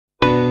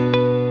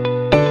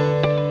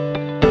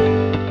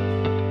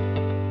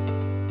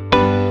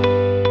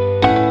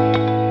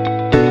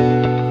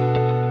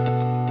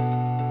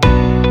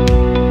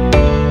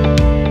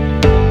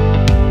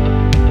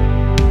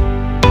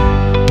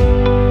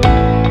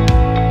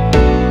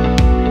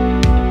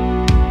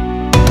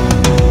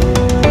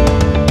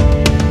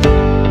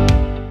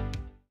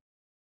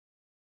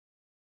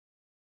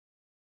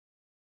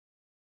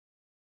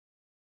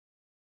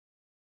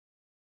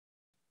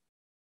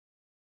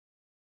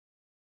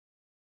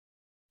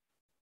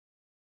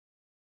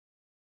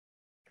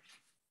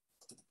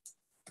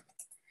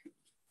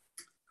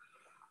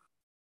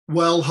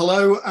Well,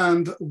 hello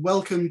and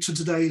welcome to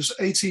today's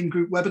A-Team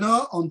Group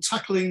webinar on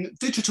tackling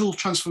digital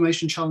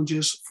transformation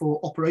challenges for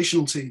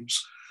operational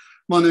teams.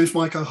 My name is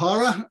Mike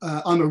O'Hara.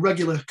 I'm a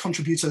regular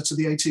contributor to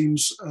the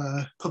A-Team's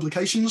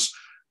publications,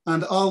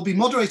 and I'll be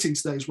moderating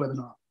today's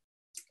webinar.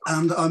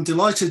 And I'm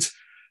delighted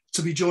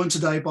to be joined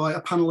today by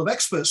a panel of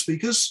expert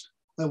speakers.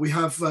 We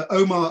have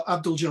Omar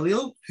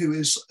Abdul-Jalil, who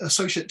is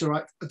Associate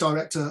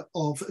Director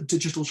of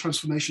Digital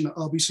Transformation at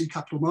RBC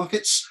Capital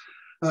Markets,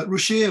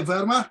 Ruchir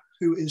Verma,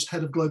 who is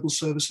Head of Global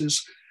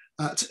Services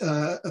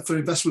for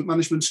Investment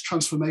Management,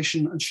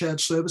 Transformation and Shared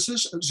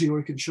Services at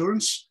Zurich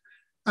Insurance,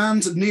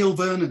 and Neil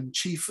Vernon,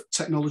 Chief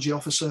Technology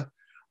Officer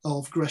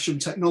of Gresham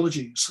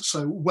Technologies.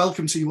 So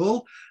welcome to you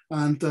all,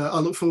 and I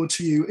look forward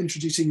to you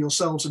introducing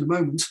yourselves in a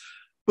moment.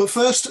 But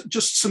first,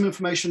 just some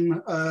information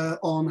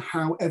on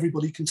how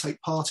everybody can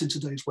take part in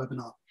today's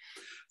webinar.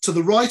 To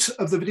the right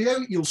of the video,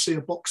 you'll see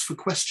a box for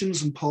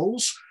questions and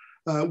polls.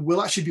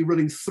 We'll actually be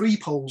running 3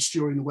 polls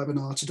during the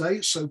webinar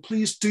today, so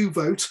please do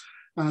vote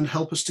and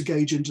help us to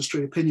gauge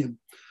industry opinion.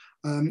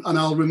 And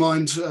I'll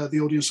remind the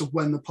audience of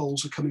when the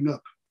polls are coming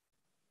up.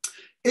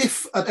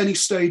 If at any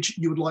stage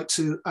you would like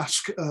to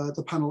ask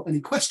the panel any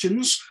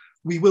questions,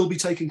 we will be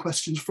taking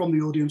questions from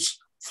the audience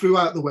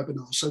throughout the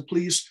webinar, so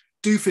please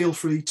do feel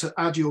free to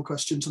add your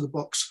question to the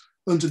box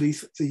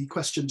underneath the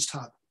questions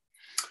tab.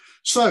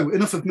 So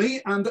enough of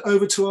me and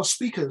over to our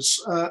speakers.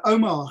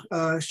 Omar,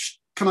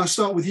 can I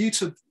start with you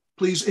to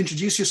please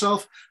introduce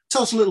yourself?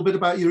 Tell us a little bit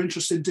about your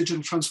interest in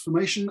digital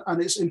transformation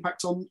and its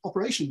impact on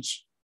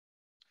operations.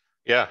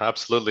 Yeah,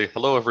 absolutely.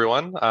 Hello,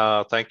 everyone.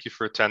 Thank you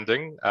for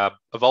attending. I've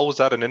always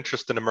had an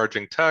interest in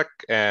emerging tech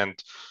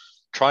and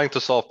trying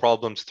to solve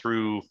problems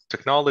through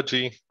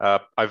technology.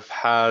 I've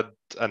had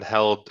and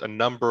held a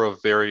number of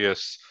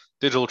various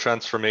digital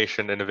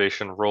transformation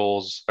innovation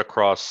roles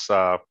across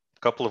a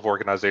couple of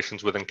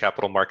organizations within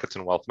capital markets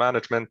and wealth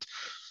management.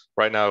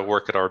 Right now I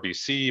work at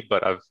RBC,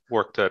 but I've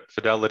worked at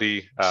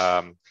Fidelity,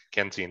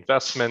 Kenzie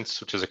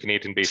Investments, which is a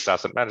Canadian-based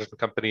asset management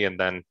company, and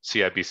then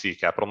CIBC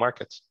Capital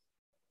Markets.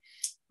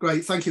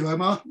 Great, thank you,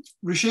 Omar.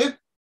 Ruchir?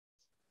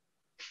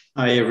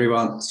 Hi,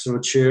 everyone. So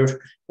Ruchir,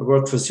 I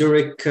work for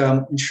Zurich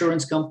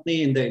Insurance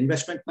Company in the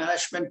investment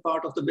management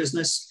part of the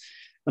business,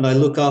 and I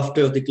look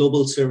after the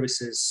global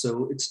services.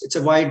 So it's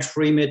a wide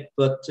remit,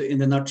 but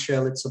in a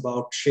nutshell, it's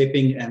about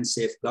shaping and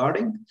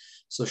safeguarding.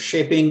 So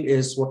shaping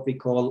is what we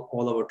call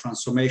all our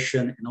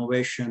transformation,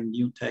 innovation,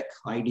 new tech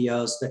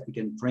ideas that we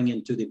can bring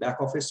into the back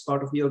office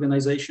part of the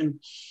organization.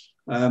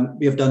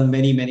 We have done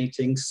many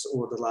things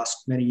over the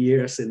last many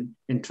years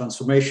in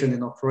transformation,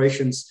 in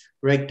operations,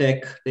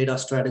 RegTech, data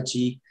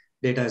strategy,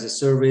 data as a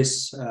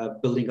service,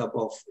 building up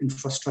of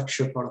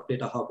infrastructure, part of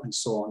Data Hub, and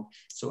so on.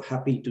 So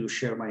happy to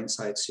share my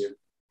insights here.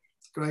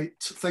 Great,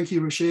 thank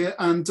you, Ruchir.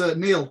 And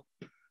Neil?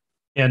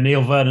 Yeah,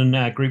 Neil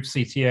Vernon, Group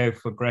CTO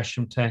for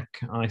Gresham Tech.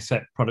 I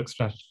set product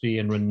strategy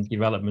and run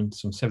development,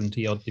 some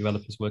 70-odd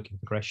developers working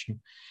for Gresham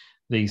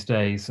these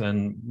days.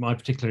 And my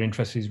particular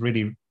interest is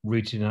really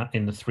rooted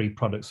in the 3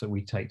 products that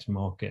we take to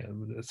market.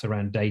 It's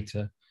around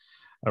data,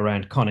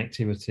 around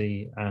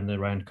connectivity, and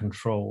around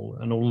control.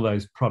 And all of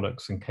those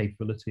products and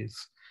capabilities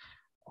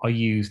are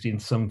used in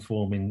some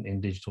form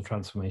in digital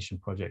transformation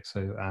projects.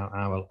 So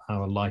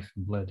our life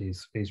and blood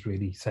is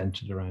really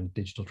centered around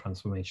digital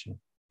transformation.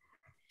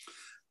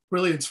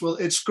 Brilliant. Well,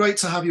 it's great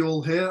to have you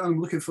all here. I'm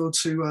looking forward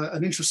to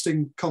an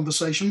interesting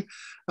conversation.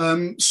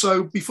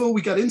 So before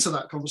we get into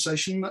that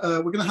conversation,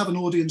 we're going to have an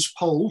audience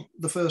poll,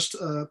 the first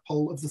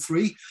poll of the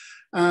 3.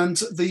 And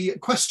the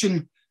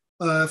question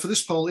for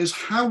this poll is,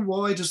 how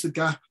wide is the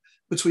gap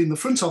between the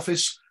front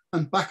office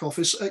and back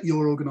office at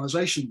your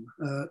organization?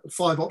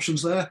 5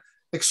 options there: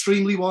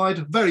 extremely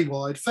wide, very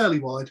wide, fairly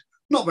wide,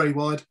 not very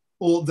wide,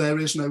 or there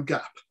is no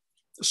gap.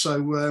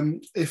 So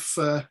if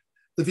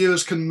the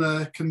viewers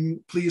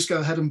can please go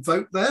ahead and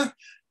vote there.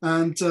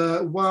 And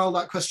while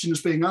that question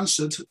is being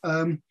answered,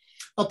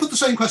 I'll put the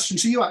same question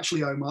to you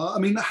actually, Omar. I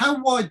mean,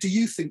 how wide do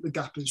you think the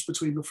gap is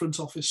between the front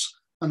office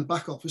and the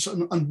back office,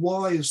 and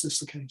why is this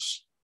the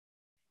case?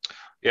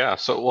 Yeah,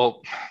 so,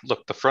 well,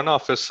 look, the front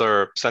office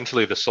are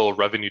essentially the sole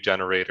revenue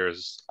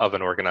generators of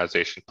an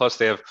organization. Plus,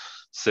 they have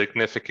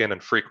significant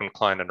and frequent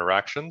client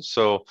interactions.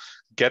 So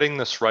getting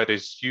this right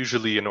is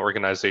usually an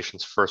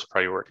organization's first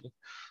priority.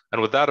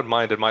 And with that in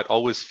mind, it might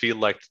always feel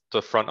like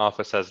the front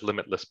office has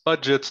limitless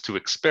budgets to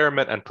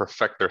experiment and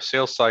perfect their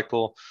sales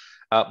cycle.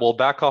 While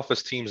back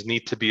office teams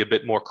need to be a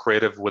bit more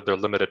creative with their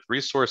limited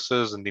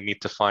resources, and they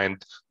need to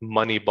find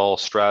moneyball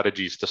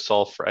strategies to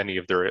solve for any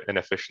of their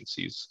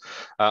inefficiencies.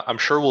 I'm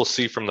sure we'll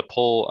see from the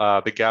poll,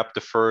 the gap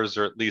differs,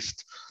 or at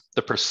least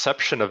the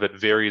perception of it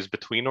varies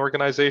between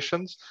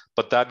organizations,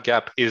 but that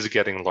gap is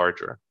getting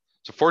larger.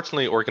 So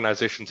fortunately,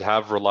 organizations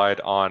have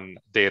relied on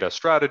data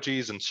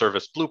strategies and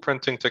service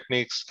blueprinting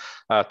techniques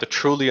to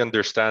truly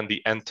understand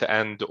the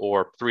end-to-end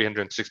or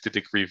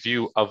 360-degree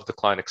view of the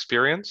client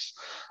experience,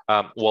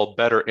 while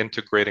better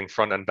integrating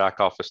front and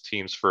back office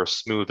teams for a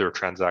smoother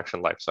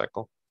transaction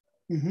lifecycle.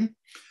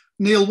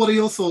 Neil, what are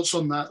your thoughts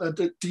on that?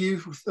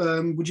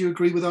 Would you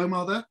agree with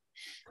Omar there?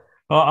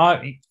 Well,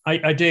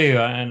 I do,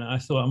 and I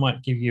thought I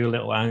might give you a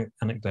little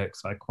anecdote.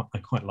 So I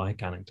quite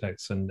like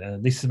anecdotes,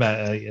 and this is about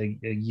a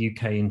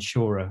UK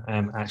insurer,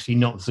 actually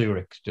not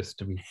Zurich, just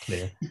to be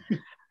clear.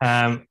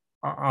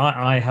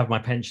 I have my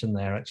pension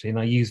there actually, and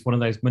I use one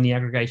of those money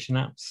aggregation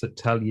apps that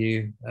tell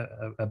you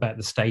about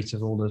the state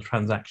of all the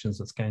transactions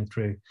that's going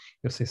through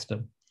your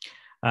system.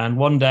 And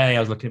one day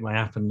I was looking at my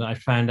app and I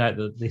found out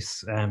that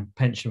this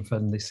pension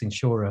fund, this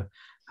insurer,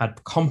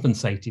 had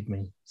compensated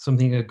me.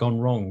 Something had gone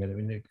wrong. I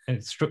mean,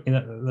 it struck me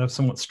that was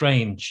somewhat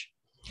strange.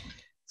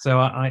 So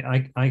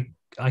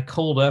I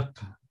called up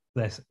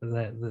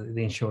the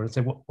insurer and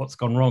said, what's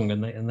gone wrong?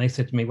 And they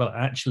said to me, well,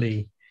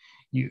 actually,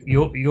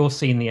 you're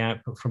seeing the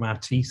output from our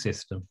T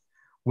system.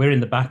 We're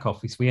in the back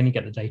office. We only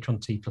get the data on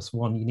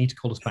T+1. You need to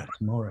call us back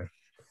tomorrow.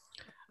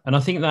 And I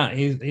think that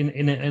is,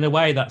 in a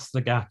way, that's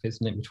the gap,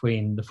 isn't it,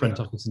 between the front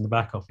office and the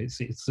back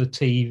office. It's the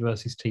T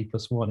versus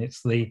T+1.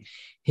 It's the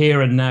here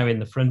and now in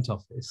the front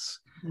office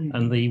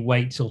and the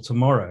wait till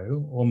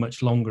tomorrow or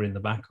much longer in the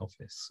back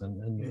office.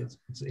 And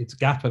it's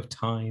gap of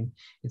time,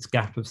 it's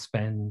gap of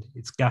spend,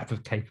 it's gap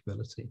of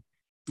capability.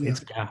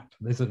 It's gap.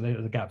 There's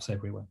the gaps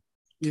everywhere.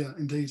 Yeah,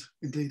 indeed.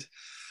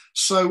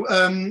 So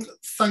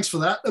thanks for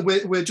that.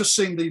 We're just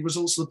seeing the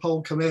results of the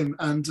poll come in,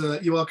 and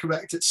you are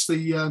correct. It's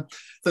the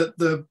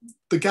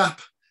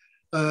gap.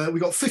 We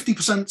got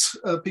 50%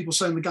 of people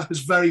saying the gap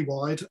is very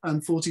wide,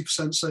 and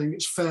 40% saying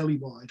it's fairly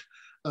wide.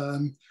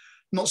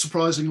 Not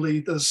surprisingly,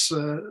 there's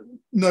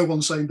no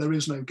one saying there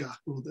is no gap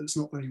or that it's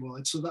not very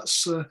wide. So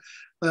that's.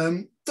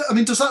 I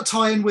mean, does that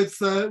tie in with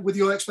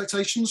your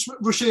expectations,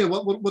 Ruchir?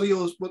 What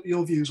are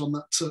your views on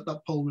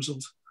that poll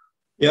result?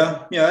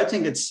 Yeah, I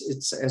think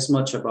it's as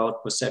much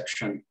about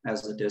perception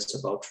as it is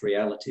about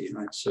reality,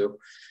 right? So,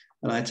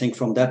 and I think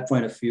from that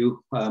point of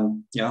view,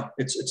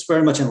 it's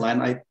very much in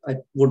line. I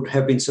would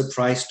have been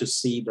surprised to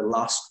see the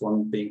last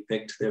one being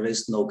picked. There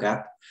is no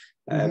gap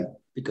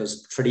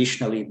because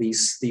traditionally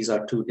these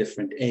are two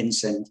different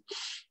ends, and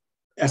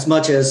as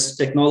much as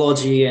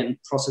technology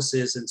and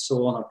processes and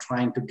so on are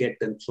trying to get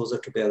them closer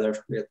together,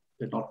 we're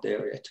not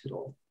there yet at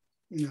all.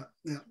 Yeah.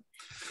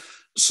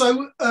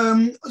 So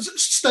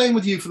staying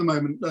with you for the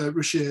moment,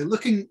 Ruchir,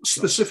 looking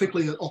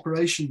specifically at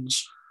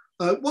operations,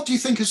 what do you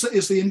think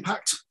is the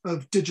impact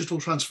of digital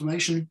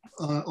transformation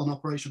on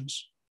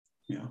operations?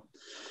 Yeah.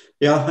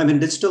 I mean,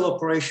 digital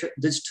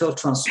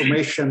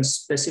transformation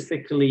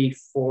specifically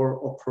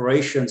for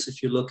operations,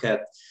 if you look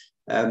at,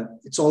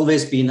 it's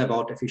always been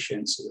about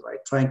efficiency, right?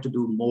 Trying to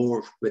do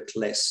more with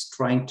less,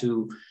 trying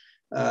to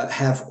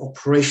have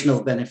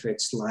operational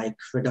benefits like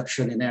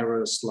reduction in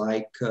errors,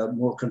 like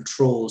more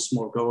controls,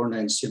 more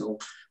governance,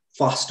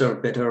 faster,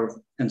 better,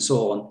 and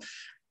so on.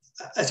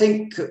 I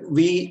think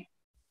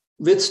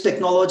with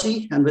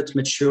technology and with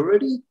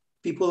maturity,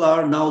 people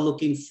are now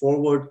looking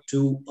forward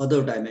to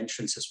other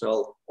dimensions as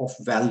well of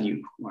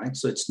value, right?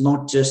 So it's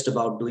not just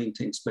about doing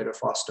things better,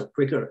 faster,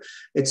 quicker.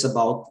 It's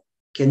about,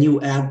 can you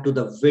add to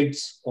the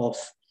width of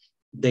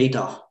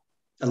data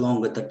along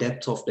with the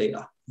depth of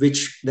data,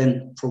 which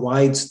then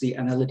provides the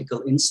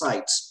analytical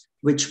insights,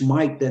 which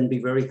might then be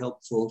very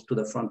helpful to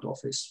the front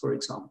office, for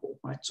example,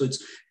 right? So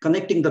it's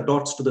connecting the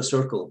dots to the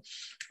circle.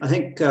 I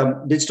think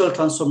digital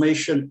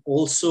transformation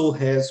also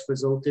has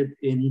resulted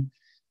in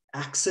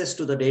access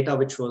to the data,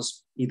 which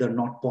was either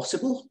not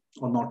possible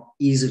or not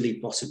easily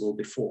possible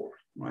before,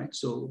 right?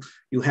 So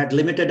you had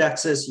limited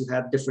access, you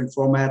had different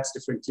formats,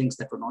 different things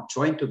that were not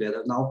joined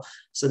together. Now,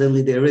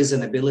 suddenly there is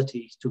an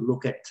ability to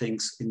look at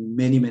things in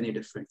many, many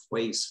different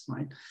ways,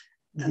 right?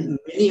 And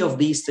many of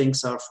these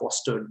things are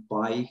fostered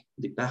by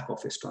the back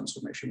office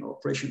transformation or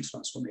operations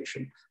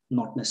transformation,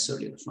 not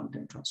necessarily the front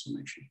end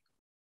transformation.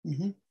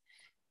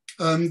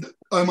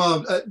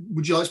 Omar,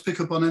 would you like to pick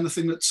up on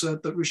anything that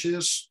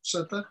Ruchir's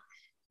said there?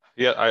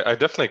 Yeah, I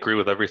definitely agree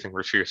with everything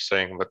Ruchir is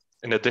saying. But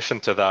in addition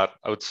to that,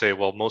 I would say,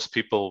 well, most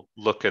people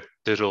look at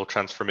digital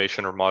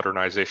transformation or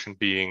modernization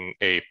being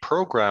a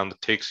program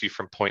that takes you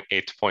from point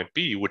A to point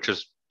B, which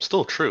is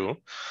still true.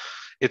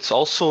 It's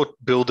also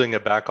building a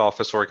back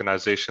office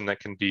organization that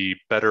can be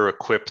better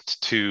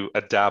equipped to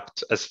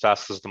adapt as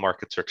fast as the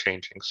markets are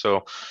changing.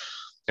 So,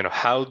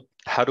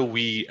 how do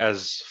we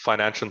as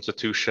financial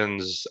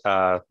institutions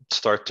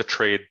start to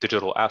trade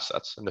digital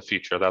assets in the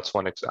future? That's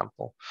one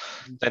example.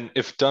 And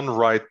if done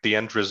right, the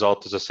end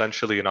result is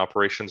essentially an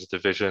operations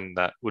division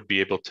that would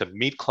be able to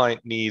meet client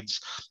needs.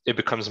 It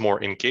becomes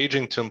more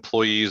engaging to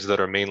employees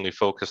that are mainly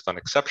focused on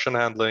exception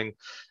handling.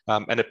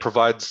 And it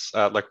provides,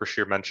 like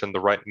Ruchir mentioned, the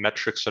right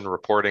metrics and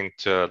reporting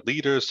to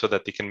leaders so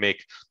that they can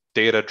make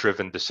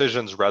data-driven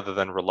decisions rather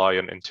than rely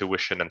on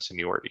intuition and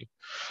seniority.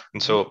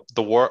 And so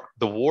the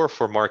war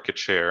for market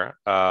share,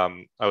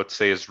 I would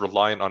say, is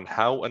reliant on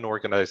how an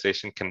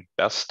organization can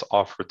best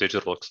offer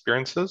digital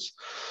experiences,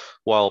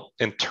 while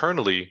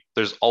internally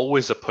there's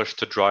always a push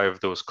to drive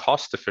those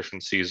cost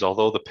efficiencies,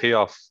 although the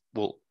payoff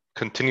will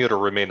continue to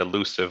remain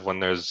elusive when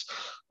there's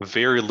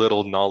very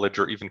little knowledge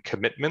or even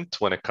commitment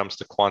when it comes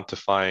to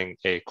quantifying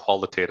a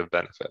qualitative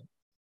benefit.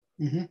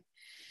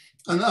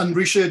 And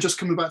Ruchir, just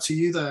coming back to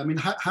you there, I mean,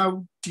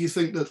 how do you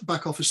think that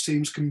back office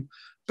teams can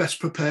best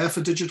prepare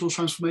for digital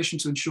transformation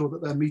to ensure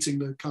that they're meeting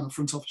the kind of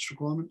front office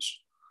requirements?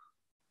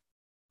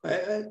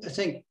 I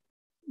think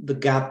the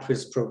gap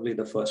is probably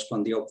the first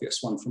one, the obvious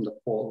one from the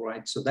poll,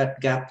 right? So that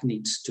gap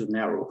needs to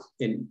narrow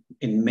in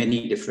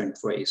many different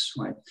ways,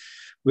 right?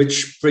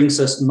 Which brings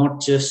us not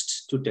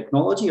just to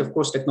technology. Of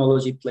course,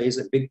 technology plays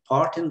a big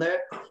part in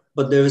there,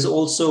 but there is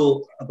also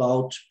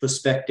about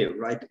perspective,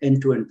 right?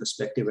 End-to-end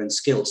perspective and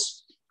skills.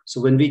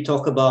 So when we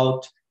talk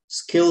about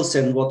skills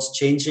and what's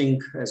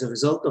changing as a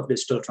result of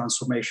digital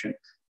transformation,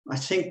 I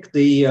think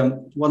the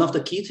one of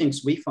the key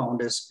things we found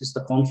is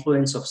the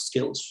confluence of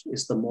skills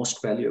is the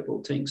most valuable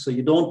thing. So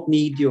you don't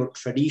need your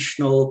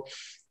traditional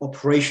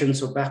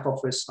operations or back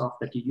office stuff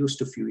that you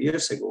used a few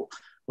years ago.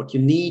 What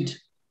you need,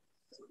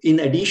 in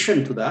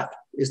addition to that,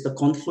 is the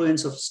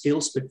confluence of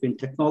skills between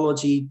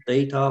technology,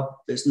 data,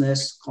 business,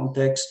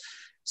 context,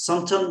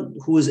 someone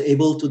who is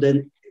able to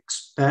then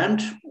expand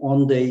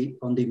on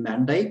the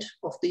mandate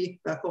of the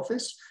back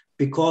office,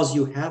 because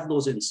you have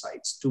those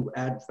insights to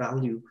add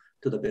value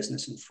to the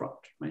business in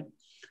front, right?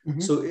 Mm-hmm.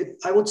 So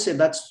I would say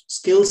that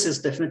skills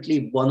is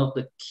definitely one of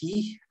the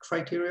key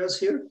criteria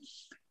here.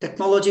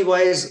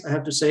 Technology-wise, I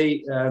have to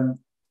say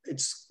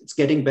it's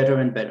getting better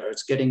and better.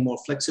 It's getting more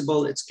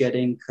flexible. It's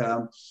getting,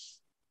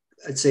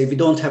 I'd say we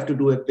don't have to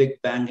do a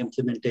big bang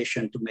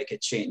implementation to make a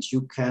change.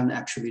 You can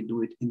actually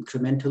do it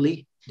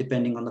incrementally,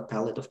 depending on the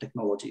palette of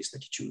technologies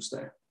that you choose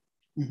there.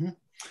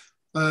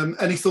 Mm-hmm.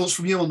 Any thoughts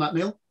from you on that,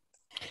 Neil?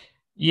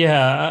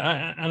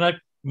 Yeah, and I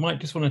might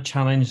just want to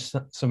challenge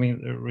something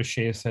that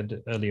Ruchir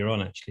said earlier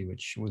on, actually,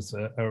 which was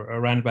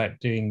around about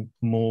doing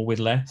more with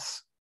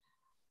less.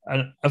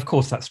 And of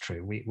course, that's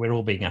true. We're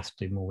all being asked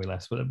to do more with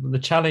less. But the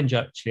challenge,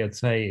 actually, I'd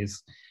say,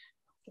 is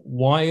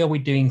why are we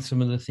doing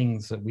some of the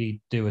things that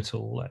we do at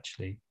all,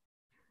 actually?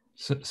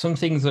 So some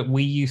things that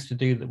we used to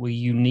do that were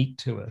unique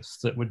to us,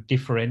 that were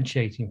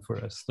differentiating for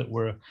us, that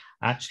were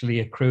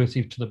actually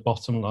accretive to the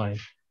bottom line,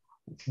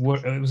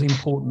 it was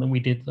important that we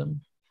did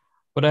them.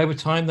 But over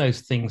time, those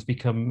things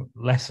become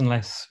less and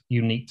less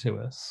unique to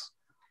us,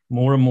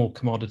 more and more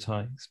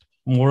commoditized,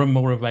 more and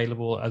more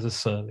available as a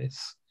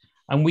service.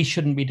 And we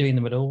shouldn't be doing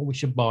them at all. We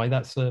should buy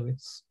that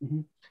service.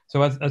 Mm-hmm.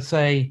 So I'd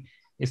say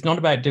it's not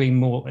about doing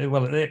more,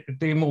 well,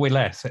 doing more with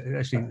less.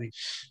 Actually,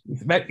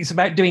 it's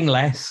about doing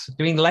less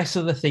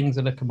of the things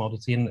that are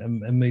commodity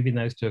and moving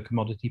those to a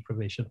commodity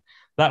provision.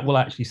 That will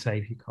actually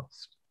save you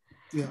cost.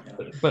 Yeah.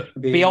 But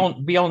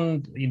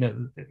beyond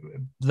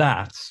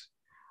that,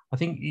 I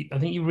think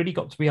you really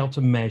got to be able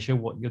to measure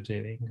what you're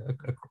doing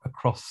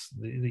across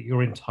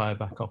your entire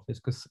back office,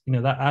 because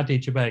that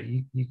adage about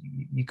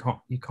you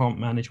can't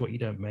manage what you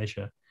don't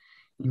measure.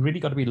 You really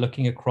got to be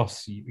looking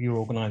across your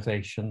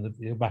organization,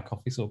 your back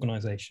office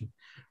organization,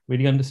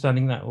 really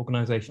understanding that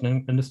organization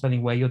and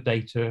understanding where your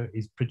data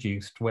is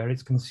produced, where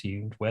it's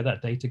consumed, where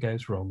that data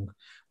goes wrong,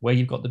 where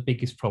you've got the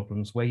biggest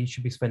problems, where you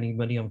should be spending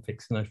money on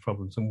fixing those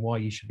problems, and why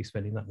you should be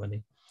spending that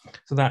money.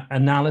 So that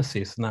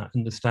analysis and that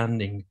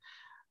understanding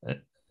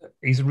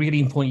is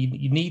really important.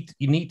 You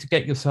need to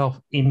get yourself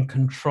in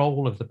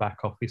control of the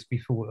back office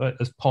before,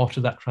 as part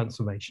of that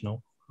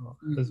transformational,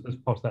 as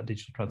part of that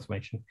digital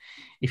transformation.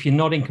 If you're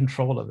not in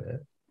control of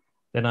it,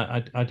 then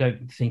I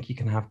don't think you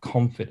can have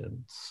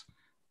confidence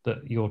that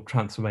your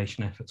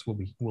transformation efforts will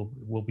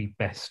be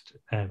best,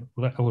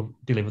 will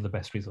deliver the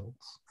best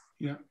results.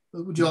 Yeah.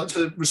 Would you like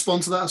to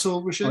respond to that at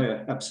all, Ruchir? Oh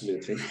yeah,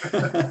 absolutely.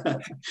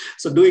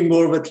 So doing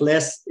more with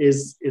less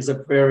is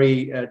a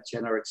very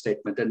generic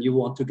statement, and you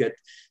want to get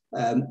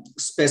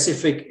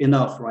specific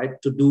enough,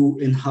 right, to do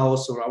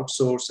in-house or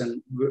outsource,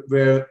 and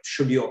where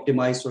should you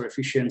optimize for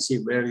efficiency,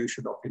 where you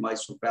should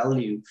optimize for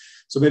value.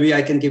 So maybe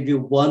I can give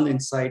you one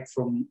insight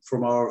from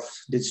our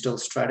digital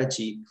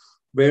strategy,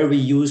 where we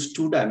use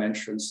two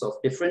dimensions of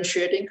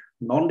differentiating,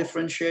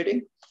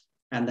 non-differentiating,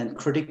 and then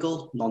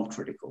critical,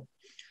 non-critical.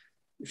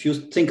 If you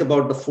think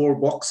about the 4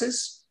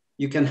 boxes,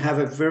 you can have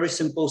a very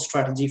simple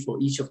strategy for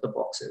each of the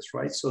boxes,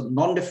 right? So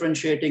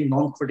non-differentiating,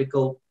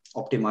 non-critical,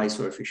 optimize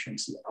for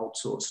efficiency,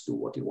 outsource, do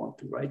what you want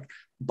to, right?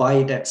 Buy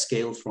it at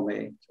scale from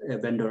a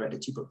vendor at a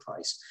cheaper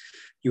price.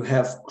 You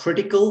have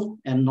critical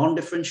and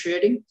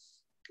non-differentiating.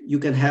 You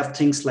can have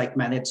things like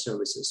managed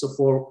services. So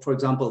for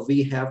example,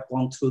 we have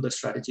gone through the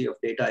strategy of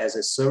data as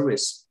a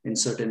service in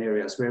certain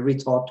areas where we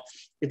thought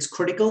it's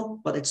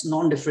critical, but it's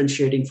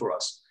non-differentiating for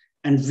us.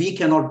 And we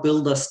cannot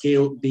build a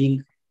scale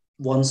being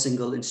one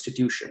single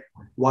institution.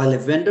 While a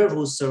vendor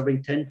who's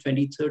serving 10,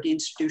 20, 30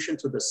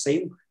 institutions with the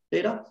same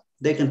data,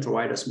 they can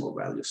provide us more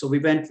value. So we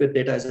went with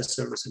data as a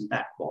service in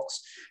that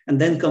box. And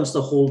then comes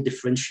the whole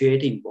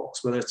differentiating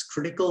box, whether it's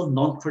critical,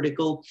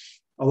 non-critical.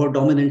 Our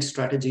dominant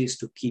strategy is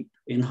to keep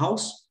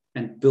in-house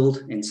and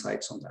build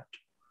insights on that.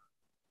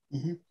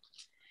 Mm-hmm.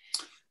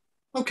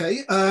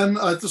 Okay,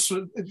 just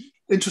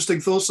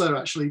interesting thoughts there,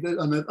 actually.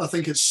 And I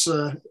think it's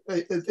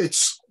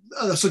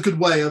that's a good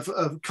way of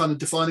kind of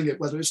defining it,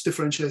 whether it's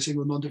differentiating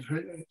or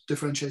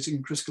non-differentiating,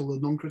 and critical or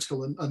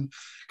non-critical, and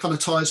kind of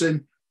ties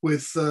in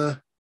with,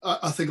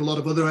 I think, a lot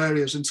of other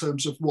areas in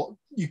terms of what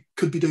you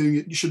could be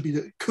doing, should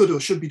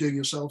be doing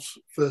yourself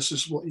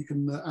versus what you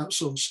can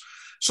outsource.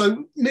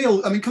 So,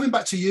 Neil, I mean, coming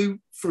back to you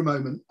for a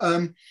moment.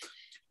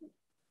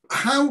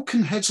 How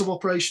can heads of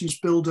operations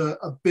build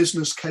a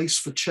business case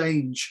for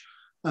change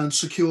and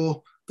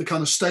secure the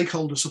kind of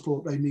stakeholder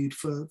support they need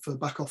for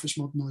back office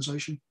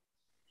modernisation?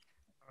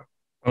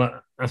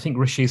 Well, I think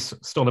Rishi's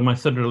stolen my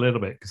thunder a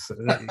little bit, because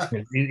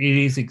it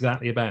is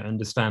exactly about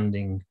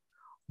understanding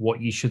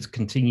what you should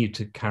continue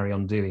to carry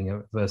on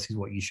doing versus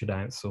what you should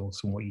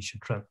outsource and what you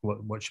should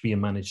what should be a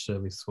managed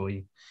service for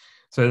you.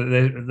 So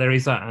there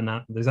is that, and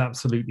there's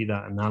absolutely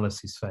that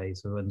analysis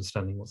phase of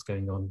understanding what's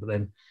going on. But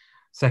then,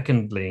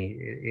 secondly,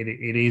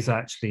 it is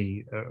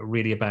actually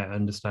really about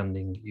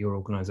understanding your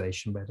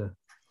organisation better.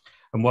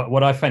 And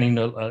what I found in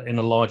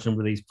a large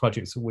number of these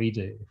projects that we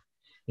do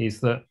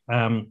is that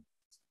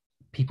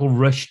people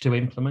rush to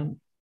implement,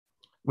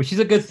 which is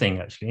a good thing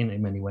actually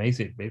in many ways.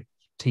 It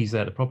teases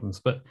out the problems,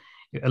 but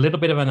a little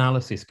bit of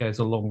analysis goes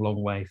a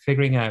long way.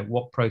 Figuring out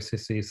what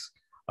processes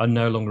are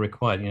no longer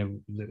required. You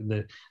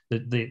know,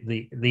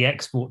 the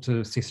export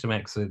to system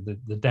X,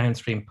 the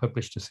downstream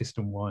publish to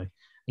system Y,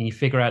 and you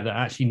figure out that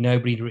actually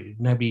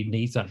nobody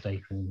needs that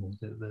data anymore.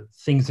 The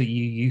things that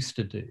you used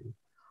to do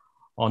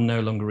are no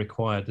longer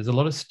required. There's a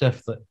lot of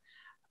stuff that,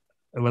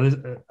 well,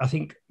 I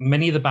think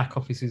many of the back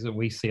offices that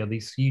we see are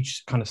these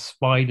huge kind of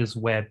spiders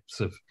webs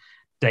of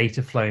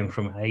data flowing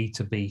from A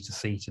to B to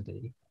C to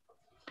D.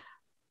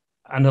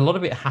 And a lot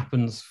of it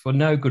happens for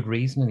no good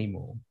reason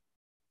anymore.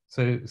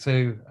 So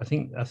I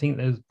think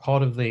there's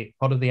part of the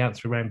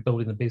answer around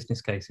building the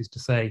business case is to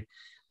say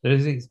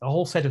there's a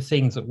whole set of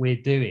things that we're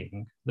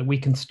doing that we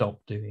can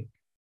stop doing,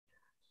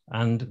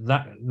 and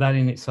that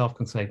in itself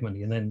can save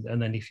money. And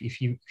then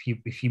if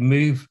you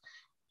move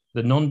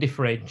the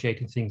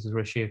non-differentiating things, as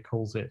Rashid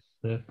calls it,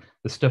 the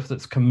stuff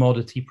that's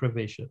commodity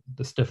provision,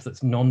 the stuff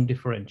that's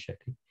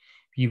non-differentiating,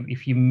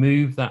 if you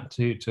move that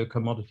to a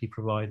commodity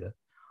provider,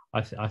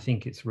 I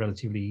think it's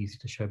relatively easy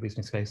to show a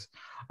business case.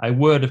 A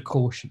word of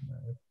caution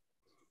though,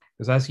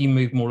 because as you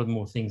move more and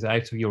more things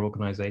out of your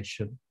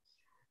organization,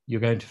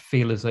 you're going to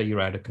feel as though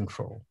you're out of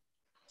control.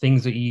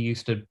 Things that you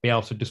used to be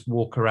able to just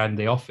walk around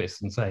the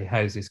office and say,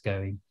 how's this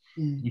going?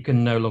 You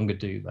can no longer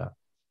do that.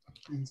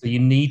 So you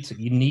need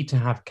to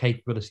have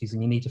capabilities,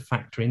 and you need to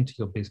factor into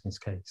your business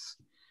case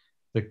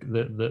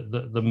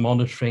the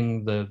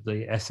monitoring, the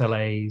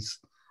SLAs,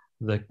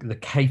 the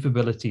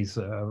capabilities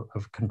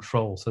of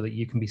control, so that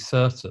you can be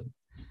certain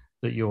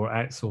that your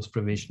outsourced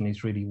provision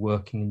is really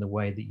working in the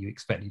way that you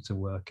expect it to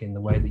work, in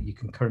the way that you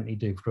can currently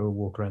do for a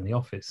walk around the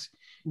office.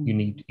 You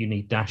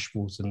need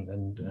dashboards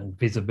and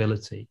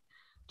visibility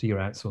to your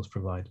outsourced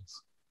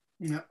providers.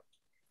 Yeah.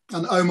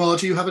 And Omar,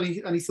 do you have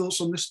any thoughts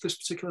on this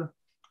particular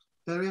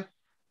area?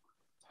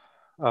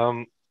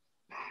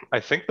 I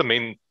think the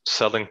main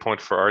selling point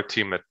for our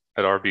team at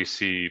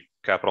RBC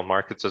Capital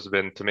Markets has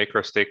been to make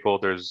our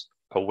stakeholders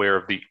aware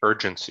of the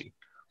urgency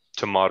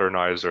to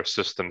modernize our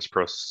systems,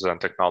 processes, and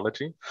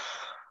technology.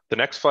 The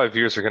next 5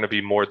 years are going to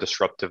be more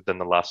disruptive than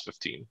the last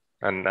 15.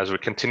 And as we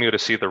continue to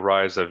see the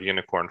rise of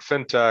unicorn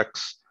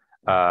fintechs,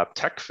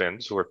 tech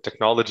fins, or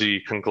technology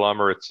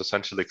conglomerates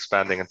essentially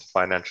expanding into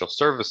financial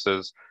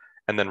services,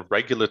 and then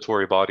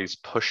regulatory bodies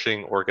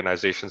pushing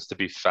organizations to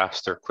be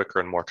faster, quicker,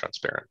 and more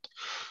transparent.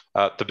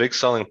 The big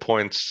selling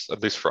points,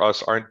 at least for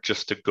us, aren't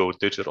just to go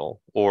digital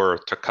or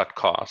to cut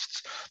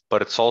costs,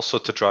 but it's also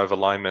to drive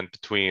alignment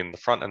between the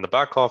front and the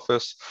back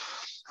office,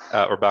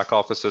 or back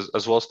offices,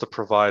 as well as to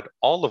provide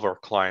all of our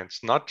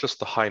clients, not just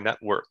the high net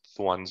worth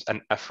ones,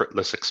 an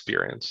effortless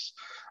experience.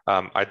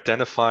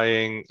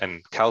 Identifying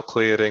and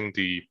calculating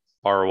the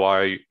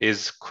ROI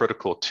is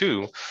critical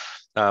too.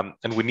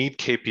 And we need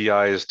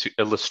KPIs to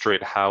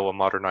illustrate how a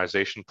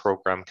modernization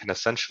program can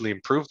essentially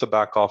improve the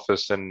back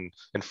office in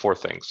 4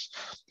 things: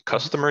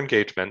 customer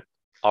engagement,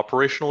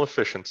 operational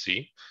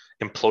efficiency,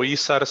 employee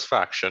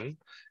satisfaction,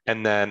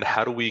 and then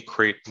how do we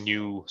create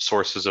new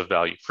sources of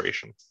value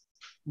creation?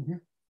 Mm-hmm.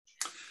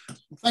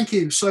 Thank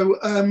you. So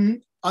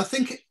I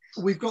think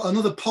we've got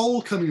another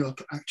poll coming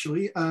up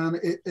actually, and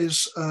it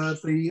is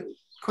the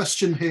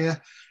question here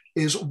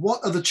is, what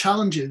are the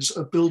challenges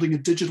of building a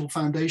digital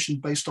foundation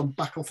based on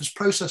back office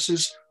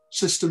processes,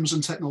 systems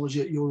and technology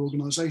at your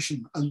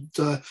organization? And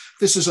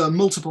this is a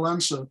multiple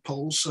answer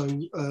poll, so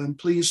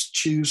please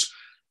choose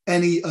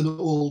any and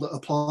all that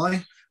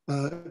apply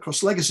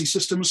across legacy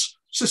systems,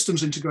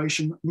 systems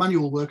integration,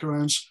 manual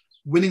workarounds,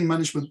 winning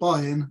management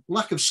buy-in,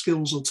 lack of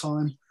skills or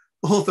time,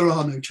 or there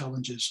are no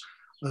challenges.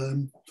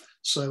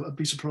 So I'd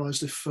be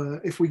surprised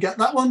if we get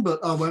that one, but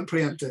I won't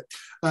preempt it.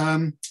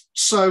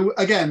 So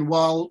again,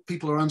 while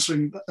people are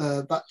answering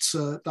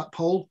that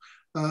poll,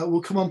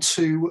 we'll come on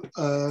to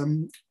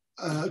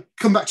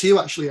come back to you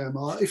actually,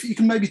 Omar. If you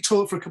can maybe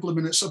talk for a couple of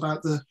minutes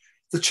about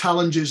the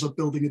challenges of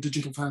building a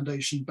digital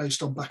foundation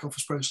based on back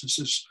office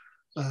processes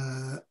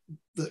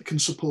that can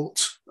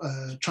support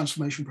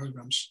transformation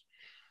programs.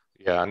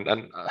 Yeah,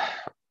 and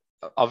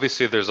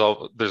obviously there's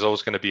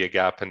always going to be a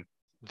gap in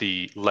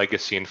the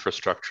legacy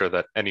infrastructure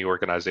that any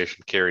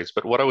organization carries.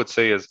 But what I would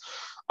say is,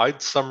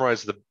 I'd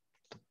summarize the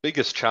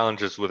biggest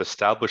challenges with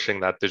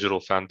establishing that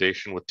digital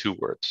foundation with 2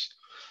 words: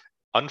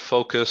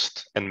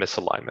 unfocused and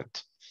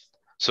misalignment.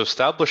 So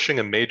establishing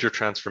a major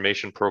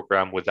transformation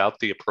program without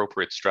the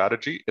appropriate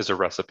strategy is a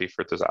recipe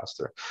for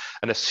disaster.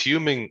 And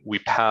assuming we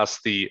pass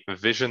the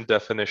vision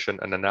definition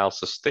and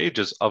analysis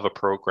stages of a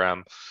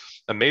program,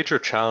 a major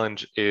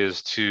challenge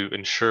is to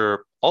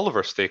ensure all of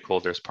our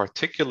stakeholders,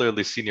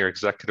 particularly senior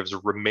executives,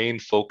 remain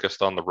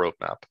focused on the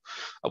roadmap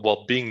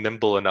while being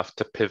nimble enough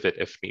to pivot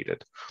if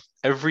needed.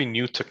 Every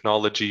new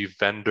technology,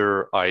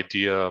 vendor,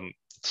 idea,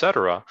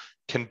 etc.,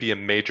 can be a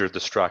major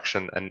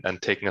distraction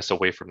and taking us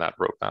away from that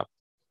roadmap.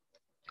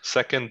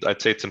 Second,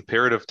 I'd say it's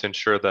imperative to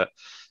ensure that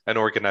an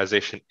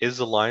organization is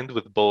aligned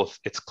with both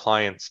its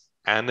clients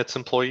and its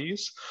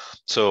employees.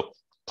 So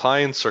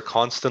clients are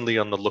constantly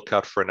on the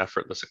lookout for an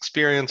effortless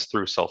experience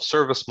through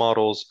self-service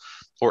models,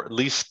 or at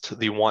least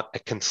they want a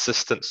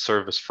consistent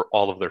service for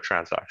all of their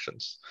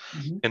transactions.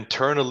 Mm-hmm.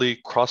 Internally,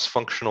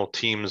 cross-functional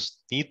teams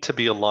need to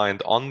be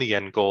aligned on the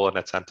end goal and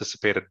its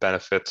anticipated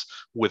benefits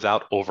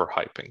without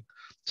overhyping.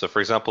 So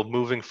for example,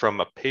 moving from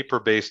a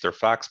paper-based or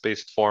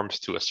fax-based forms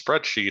to a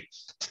spreadsheet,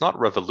 it's not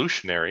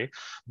revolutionary,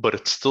 but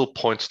it still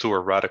points to a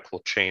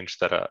radical change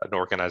that an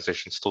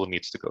organization still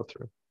needs to go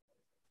through.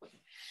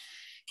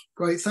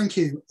 Great, thank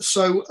you.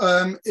 So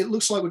it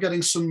looks like we're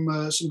getting some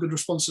good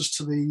responses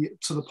to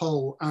the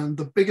poll, and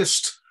the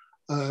biggest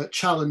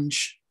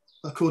challenge,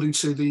 according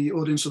to the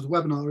audience of the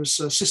webinar, is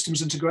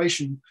systems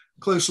integration,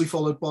 closely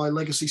followed by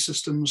legacy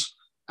systems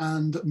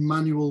and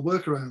manual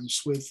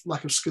workarounds, with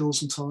lack of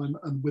skills and time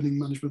and winning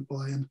management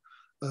buy-in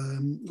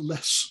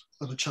less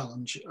of a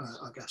challenge,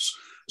 I guess.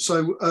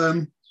 So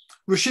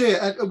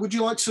Ruchir, would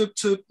you like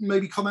to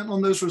maybe comment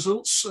on those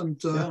results and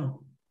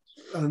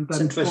then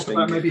talk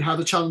about maybe how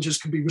the challenges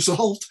can be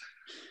resolved?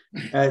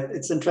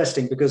 It's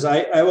interesting because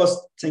I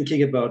was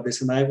thinking about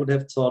this, and I would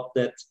have thought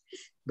that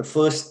the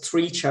first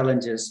three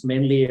challenges,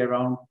 mainly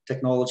around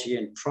technology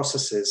and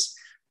processes,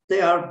 they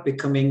are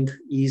becoming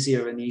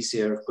easier and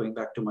easier, going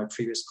back to my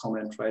previous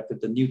comment, right? With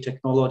the new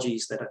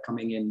technologies that are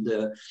coming in,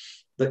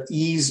 the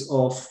ease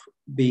of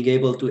being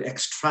able to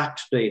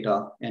extract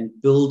data and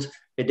build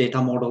a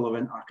data model or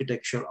an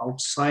architecture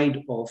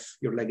outside of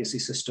your legacy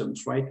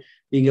systems, right?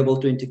 Being able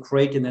to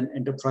integrate in an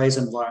enterprise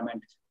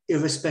environment,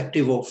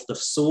 irrespective of the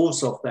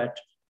source of that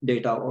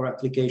data or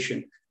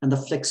application, and the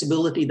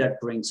flexibility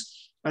that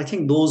brings. I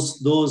think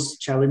those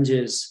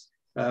challenges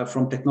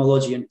from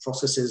technology and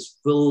processes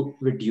will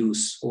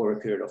reduce over a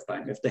period of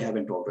time if they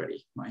haven't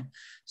already, right?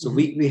 So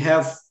we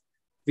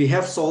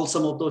have solved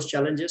some of those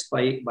challenges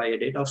by a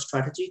data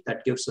strategy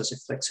that gives us a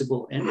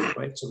flexible end,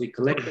 right? So we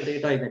collect the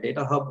data in a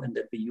data hub and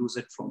then we use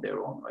it from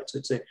there on, right? So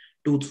it's a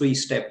 2-3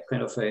 step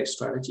kind of a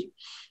strategy.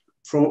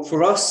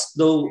 For us,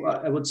 though,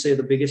 I would say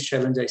the biggest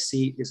challenge I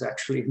see is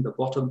actually in the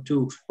bottom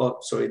two,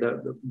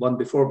 the one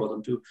before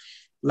bottom two,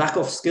 lack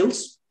of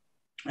skills.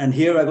 And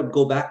here I would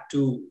go back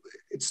to,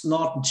 it's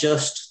not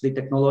just the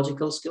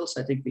technological skills.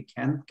 I think we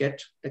can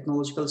get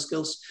technological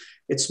skills.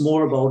 It's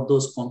more about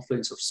those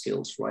confluence of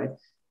skills, right?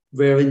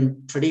 Where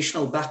in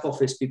traditional back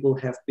office, people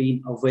have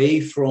been away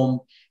from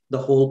the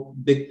whole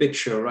big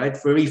picture, right?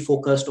 Very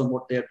focused on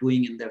what they're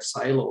doing in their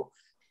silo.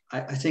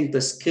 I think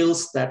the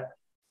skills that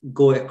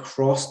go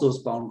across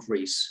those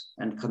boundaries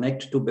and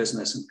connect to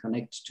business and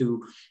connect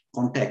to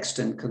context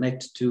and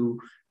connect to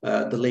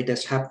the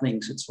latest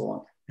happenings and so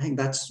on, I think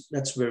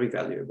that's very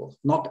valuable.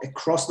 Not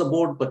across the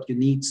board, but you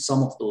need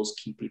some of those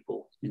key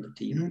people in the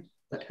team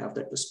that have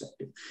that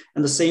perspective.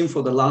 And the same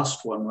for the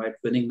last one, right?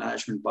 Winning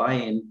management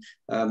buy-in,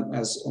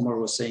 as Omar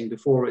was saying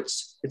before,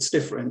 it's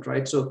different,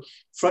 right? So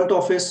front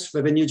office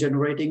revenue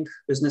generating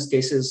business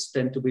cases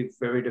tend to be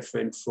very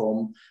different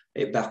from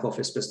a back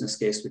office business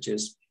case, which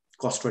is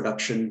cost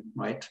reduction,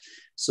 right?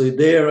 So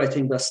there, I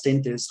think the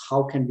stint is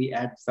how can we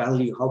add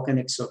value? How can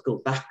it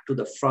circle back to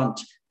the front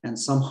and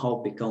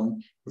somehow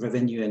become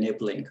revenue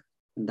enabling?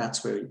 And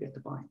that's where you get the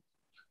buy-in.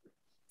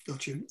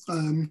 Got you.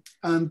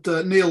 And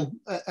Neil,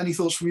 any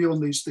thoughts from you on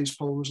these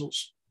poll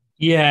results?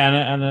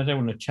 Yeah, and I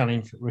don't want to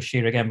challenge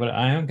Ruchir again, but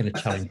I am going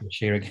to challenge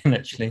Ruchir again,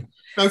 actually.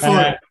 Go for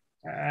it.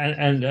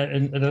 And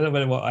a little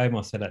bit of what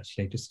Omar said,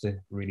 actually, just to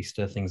really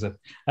stir things up.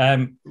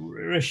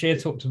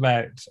 Ruchir talked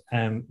about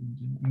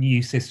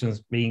new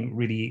systems being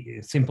really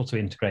simple to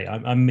integrate.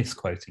 I'm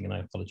misquoting, and I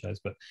apologize,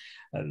 but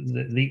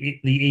the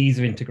ease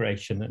of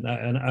integration.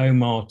 And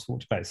Omar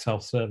talked about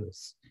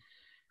self-service.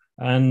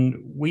 And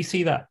we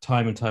see that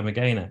time and time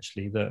again,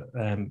 actually, that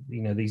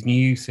these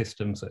new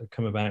systems that have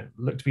come about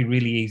look to be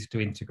really easy to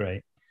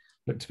integrate,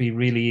 look to be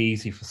really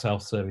easy for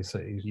self-service. So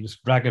you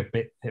just drag a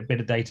bit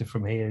of data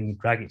from here and you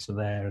drag it to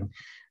there, and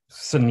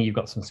suddenly you've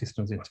got some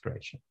systems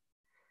integration.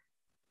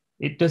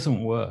 It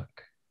doesn't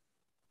work.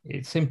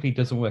 It simply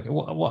doesn't work.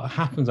 What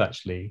happens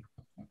actually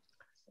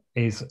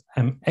is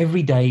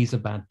every day is a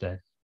bad day.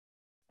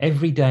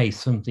 Every day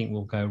something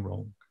will go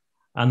wrong.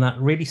 And that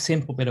really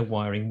simple bit of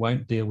wiring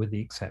won't deal with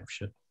the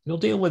exception. It'll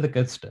deal with the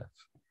good stuff.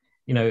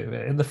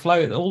 The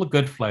flow, all the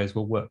good flows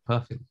will work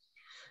perfectly.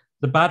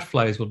 The bad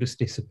flows will just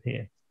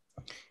disappear.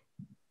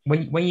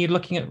 When you're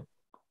looking at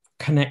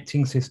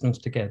connecting systems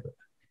together,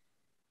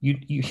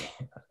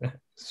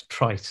 it's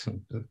trite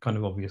and kind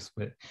of obvious,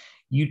 but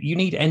you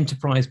need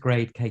enterprise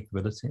grade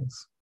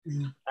capabilities.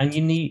 And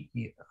you need,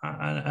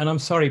 and I'm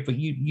sorry, but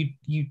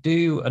you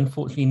do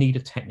unfortunately need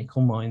a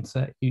technical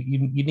mindset.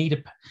 You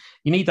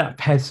need that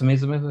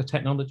pessimism of a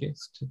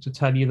technologist to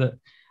tell you that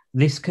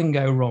this can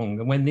go wrong,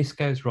 and when this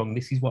goes wrong,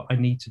 this is what I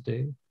need to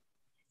do.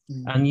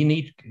 And you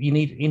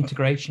need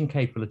integration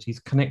capabilities,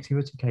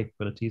 connectivity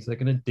capabilities that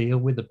are going to deal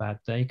with a bad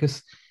day.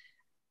 Because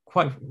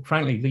quite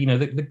frankly,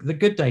 the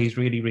good day is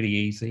really, really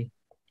easy.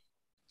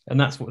 And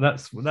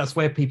that's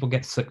where people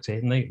get sucked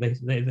in.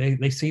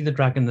 They see the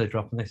drag and the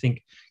drop, and they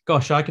think,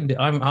 "Gosh, I can do.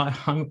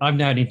 I'm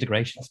now an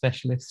integration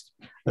specialist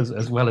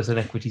as well as an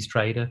equities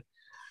trader,"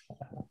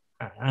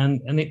 and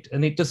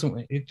it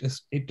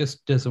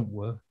just doesn't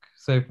work.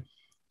 So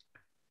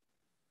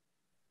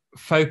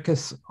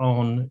focus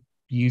on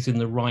using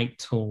the right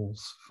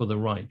tools for the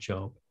right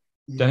job.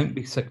 Don't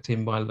be sucked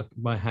in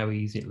by how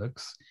easy it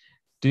looks.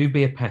 Do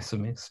be a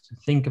pessimist.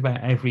 Think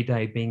about every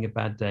day being a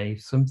bad day.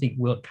 If something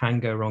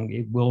can go wrong,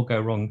 it will go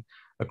wrong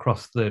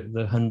across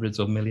the hundreds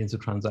or millions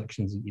of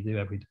transactions that you do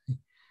every day.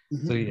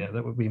 So yeah,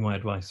 that would be my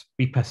advice.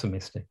 Be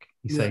pessimistic.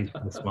 He says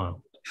with a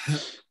smile.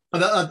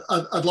 And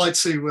I'd like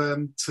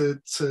to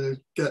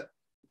get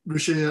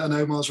Ruchir and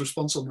Omar's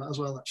response on that as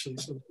well, actually.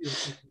 So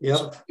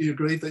you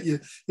agree that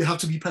you have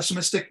to be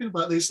pessimistic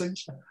about these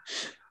things?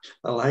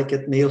 I like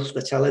it, Neil.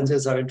 The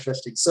challenges are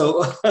interesting.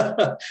 So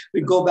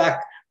we go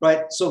back.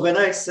 Right. So when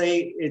I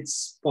say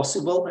it's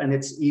possible and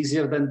it's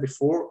easier than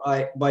before,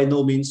 I by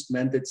no means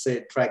meant it's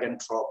a drag and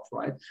drop,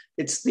 right?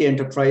 It's the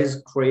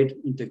enterprise-grade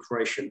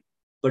integration.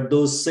 But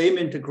those same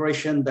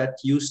integration that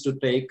used to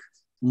take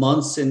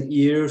months and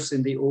years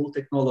in the old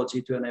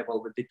technology to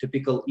enable with the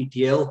typical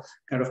ETL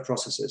kind of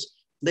processes,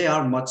 they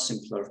are much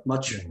simpler,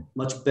 much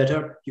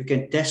better. You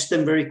can test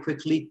them very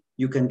quickly.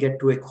 You can get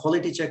to a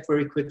quality check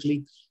very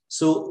quickly.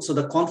 So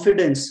the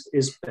confidence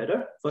is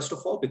better, first of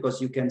all,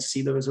 because you can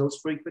see the results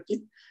very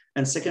quickly.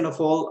 And second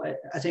of all,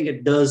 I think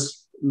it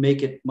does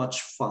make it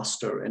much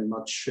faster and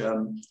much, I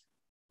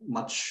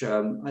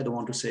don't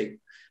want to say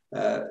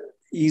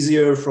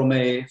easier from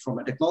a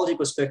technology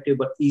perspective,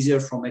 but easier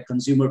from a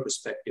consumer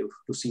perspective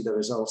to see the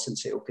results and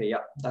say, okay,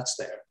 yeah, that's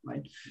there,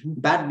 right?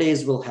 Bad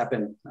days will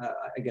happen,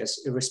 I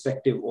guess,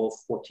 irrespective of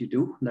what you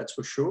do, that's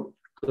for sure,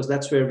 because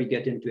that's where we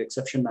get into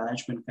exception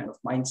management kind of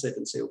mindset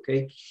and say,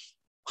 okay,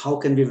 how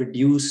can we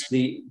reduce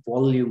the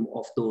volume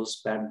of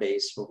those bad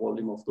days or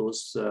volume of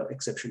those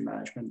exception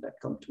management that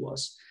come to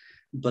us?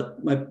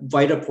 But my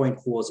wider point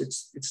was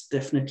it's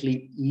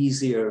definitely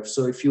easier.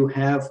 So if you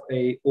have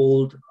an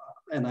old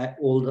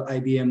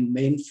IBM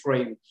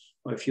mainframe,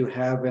 or if you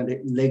have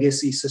a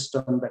legacy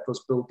system that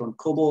was built on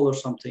COBOL or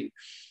something,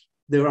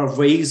 there are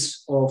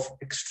ways of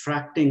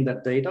extracting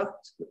that data,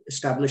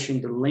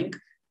 establishing the link,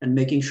 and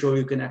making sure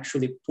you can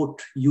actually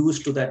put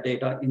use to that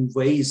data in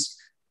ways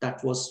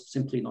that was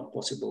simply not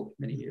possible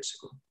many years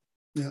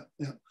ago.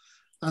 Yeah.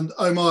 And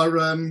Omar,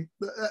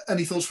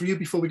 any thoughts from you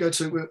before we go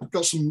to? We've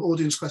got some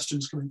audience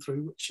questions coming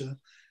through, which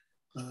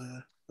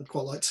I'd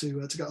quite like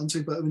to get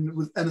onto. But I mean,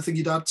 with anything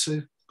you'd add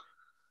to?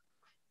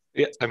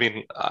 Yeah, I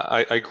mean,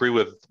 I agree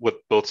with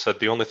what both said.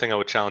 The only thing I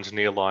would challenge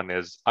Neil on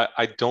is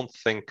I don't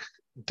think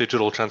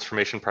digital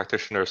transformation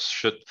practitioners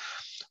should.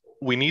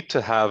 We need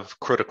to have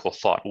critical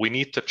thought. We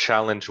need to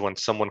challenge when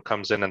someone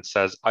comes in and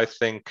says, I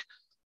think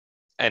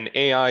an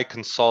AI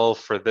can solve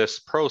for this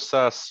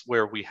process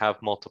where we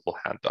have multiple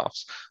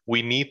handoffs.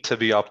 We need to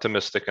be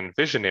optimistic and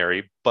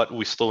visionary, but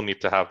we still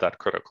need to have that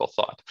critical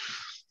thought.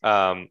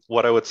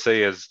 What I would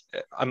say is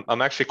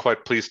I'm actually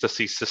quite pleased to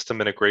see system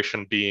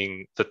integration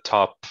being the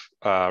top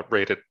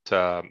rated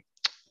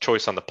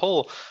choice on the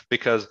poll,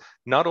 because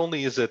not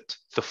only is it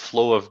the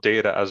flow of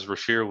data, as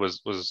Ruchir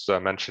was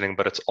mentioning,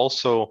 but it's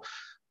also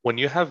when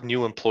you have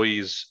new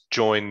employees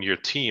join your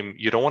team,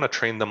 you don't want to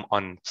train them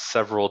on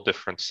several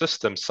different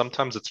systems.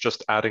 Sometimes it's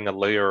just adding a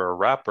layer or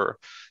wrapper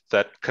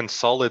that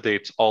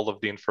consolidates all of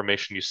the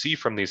information you see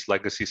from these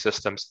legacy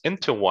systems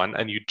into one,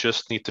 and you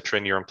just need to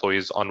train your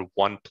employees on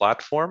one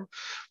platform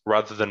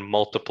rather than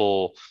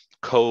multiple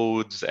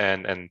codes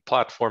and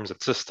platforms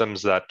and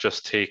systems that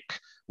just take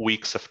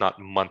weeks, if not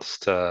months,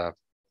 to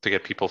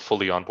get people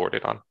fully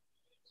onboarded on.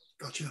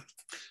 Gotcha.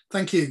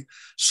 Thank you.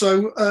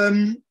 So,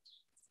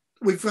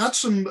 we've had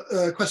some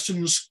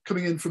questions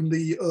coming in from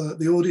the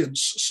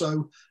audience.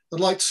 So I'd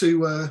like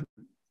to,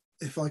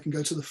 if I can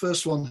go to the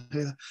first one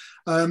here,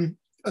 an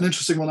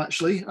interesting one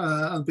actually.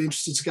 I'd be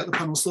interested to get the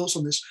panel's thoughts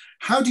on this.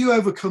 How do you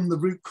overcome the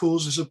root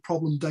causes of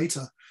problem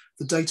data,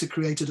 the data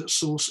created at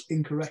source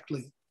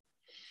incorrectly?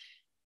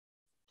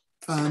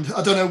 And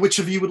I don't know which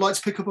of you would like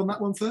to pick up on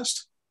that one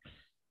first.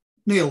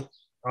 Neil.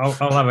 I'll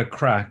have a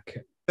crack.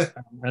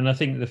 And I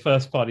think the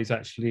first part is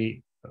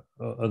actually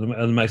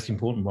the most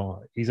important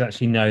part. Is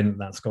actually knowing that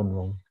that's gone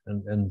wrong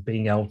and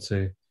being able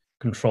to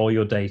control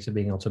your data,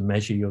 being able to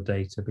measure your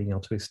data, being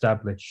able to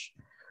establish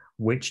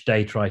which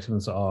data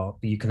items are,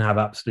 you can have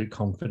absolute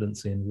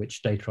confidence in,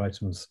 which data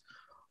items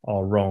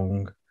are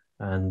wrong,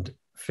 and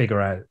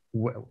figure out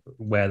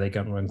where they're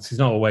going wrong. It's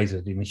not always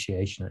at the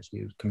initiation,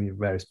 actually. It can be at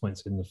various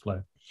points in the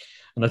flow.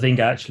 And I think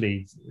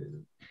actually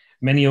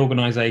many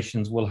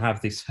organizations will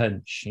have this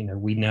hunch,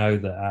 we know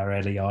that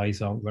our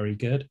LEIs aren't very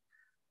good,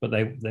 but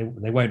they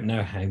won't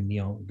know how many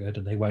aren't good,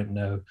 and they won't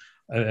know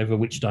over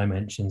which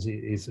dimensions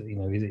is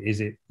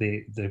it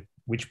the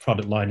which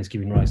product line is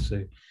giving rise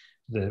to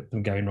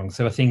them going wrong.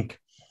 So I think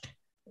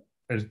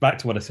it's back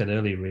to what I said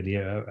earlier, really,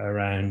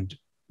 around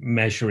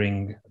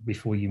measuring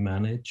before you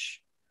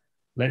manage.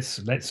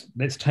 Let's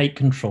take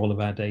control of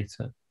our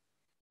data.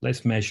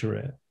 Let's measure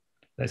it.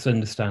 Let's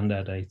understand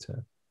our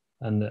data,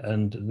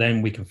 and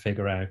then we can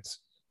figure out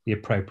the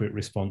appropriate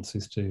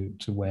responses to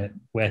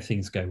where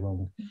things go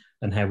wrong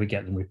and how we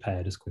get them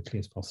repaired as quickly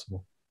as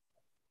possible.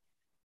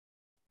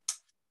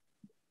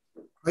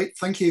 Great,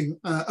 thank you,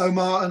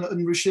 Omar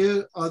and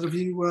Ruchir. Either of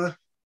you?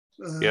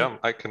 Yeah,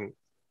 I can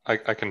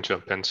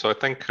jump in. So I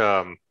think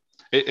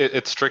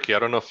it's tricky. I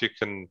don't know if you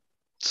can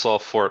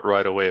solve for it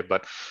right away,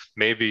 but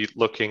maybe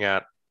looking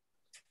at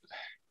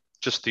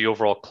just the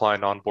overall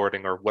client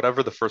onboarding or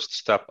whatever the first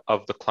step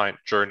of the client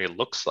journey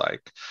looks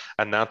like,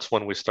 and that's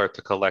when we start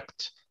to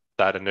collect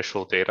that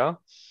initial data.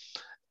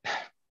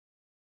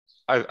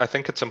 I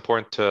think it's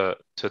important to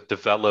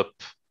develop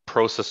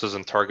processes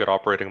and target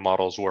operating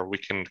models where we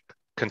can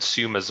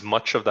consume as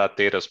much of that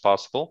data as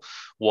possible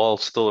while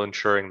still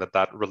ensuring that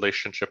that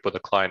relationship with the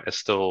client is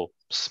still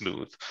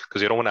smooth,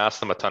 because you don't want to ask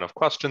them a ton of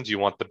questions. You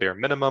want the bare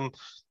minimum,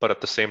 but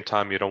at the same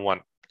time, you don't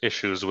want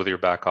issues with your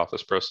back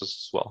office process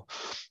as well.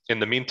 In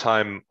the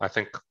meantime, I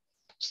think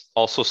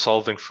also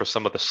solving for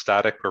some of the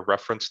static or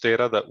reference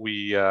data that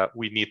we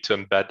need to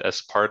embed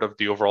as part of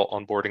the overall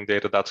onboarding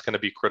data, that's going to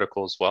be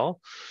critical as well.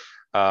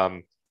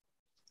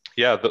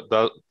 Yeah,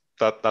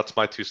 that's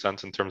my 2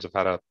 cents in terms of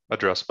how to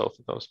address both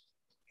of those.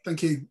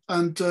 Thank you.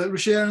 And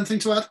Ruchir, anything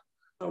to add?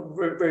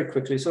 Very, very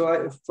quickly.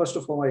 So first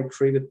of all, I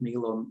agree with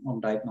Neil on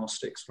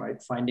diagnostics, right?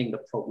 Finding the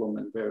problem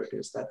and where it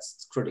is,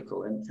 that's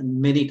critical. And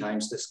many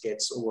times this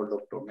gets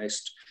overlooked or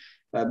missed.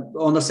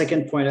 On the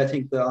second point, I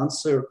think the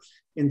answer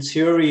in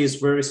theory is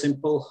very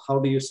simple. How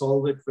do you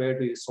solve it? Where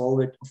do you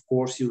solve it? Of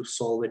course, you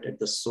solve it at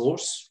the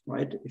source,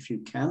 right? If you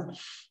can.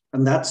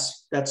 And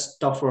that's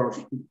tougher,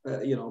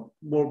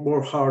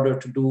 more harder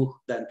to do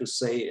than to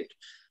say it.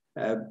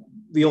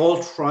 We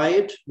all try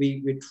it.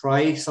 We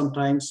try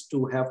sometimes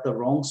to have the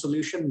wrong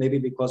solution, maybe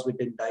because we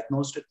didn't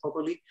diagnose it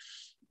properly.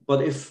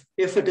 But if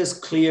it is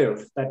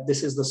clear that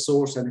this is the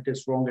source and it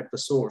is wrong at the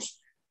source,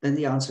 then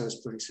the answer is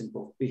pretty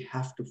simple. We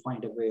have to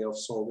find a way of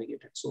solving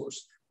it at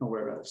source,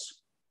 nowhere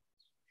else.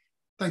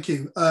 Thank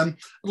you. I'd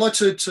like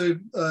to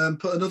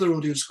put another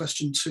audience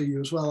question to you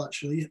as well,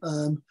 actually.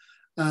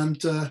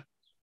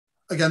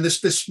 Again,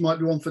 this might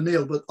be one for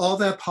Neil, but are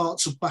there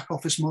parts of back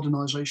office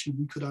modernization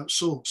we could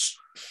outsource?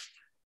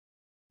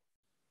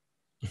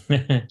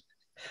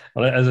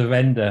 Well, as a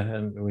vendor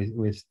and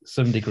with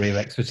some degree of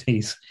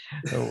expertise,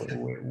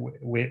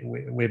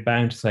 we're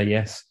bound to say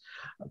yes.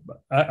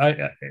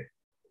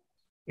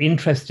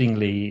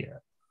 Interestingly,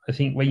 I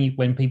think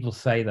when people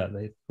say that,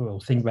 they will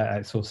think about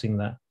outsourcing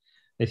that.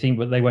 They think,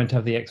 but they won't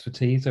have the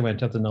expertise, they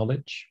won't have the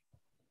knowledge.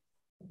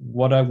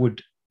 What I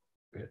would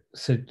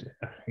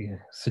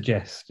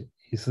suggest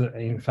is that,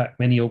 in fact,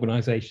 many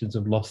organizations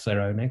have lost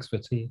their own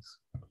expertise.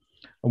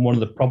 And one of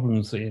the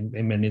problems in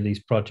many of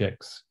these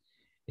projects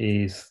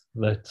is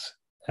that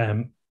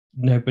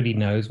nobody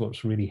knows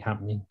what's really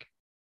happening.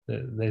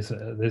 There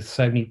are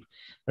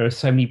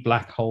so many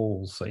black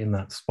holes in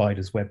that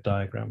spider's web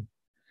diagram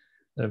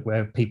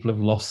where people have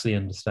lost the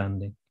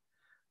understanding.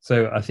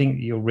 So I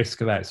think your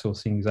risk of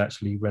outsourcing is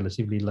actually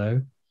relatively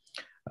low.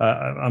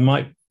 I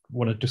might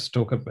want to just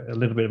talk a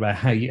little bit about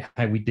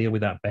how we deal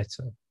with that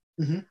better.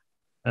 Mm-hmm.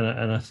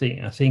 And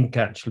I think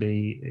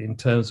actually in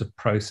terms of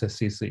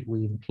processes that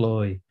we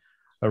employ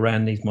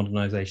around these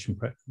modernization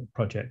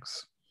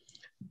projects,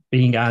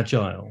 being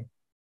agile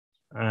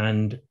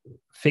and a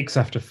fix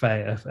after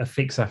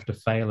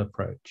fail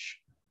approach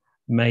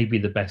may be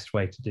the best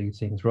way to do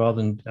things,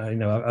 rather than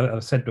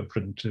I've said up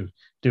front, to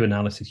do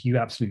analysis. You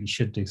absolutely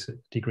should do a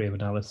degree of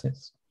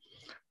analysis,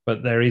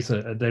 but there is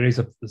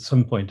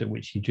some point at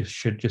which you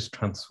should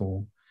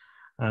transform,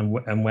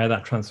 and where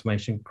that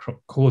transformation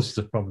causes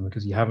a problem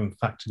because you haven't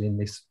factored in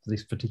this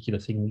particular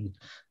thing that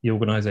the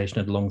organization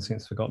had long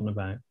since forgotten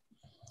about,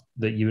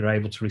 that you were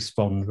able to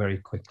respond very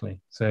quickly.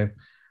 So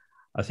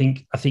I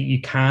think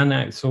you can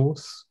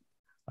outsource.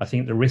 I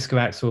think the risk of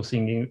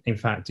outsourcing, in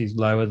fact, is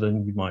lower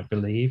than you might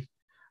believe,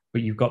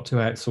 but you've got to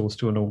outsource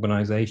to an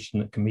organization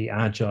that can be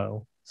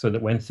agile so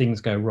that when things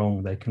go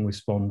wrong, they can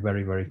respond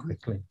very, very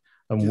quickly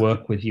and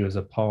work with you as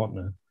a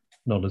partner,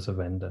 not as a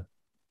vendor.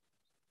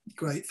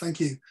 Great,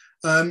 thank you.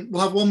 We'll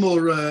have one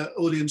more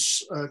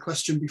audience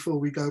question before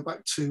we go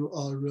back to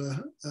our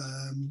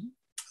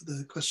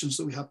the questions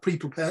that we have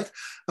pre-prepared.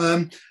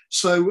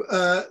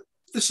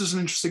 This is an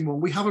interesting one.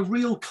 We have a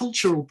real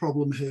cultural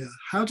problem here.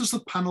 How does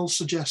the panel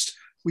suggest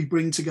we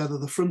bring together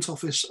the front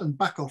office and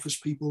back office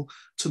people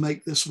to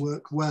make this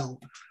work well?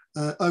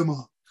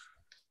 Omar.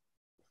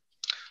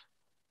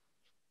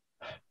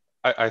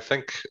 I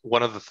think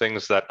one of the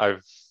things that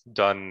I've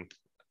done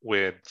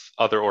with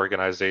other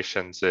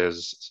organizations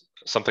is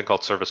something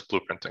called service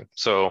blueprinting.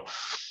 So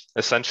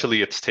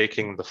essentially it's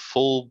taking the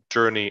full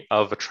journey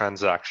of a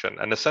transaction.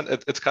 And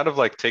it's kind of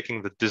like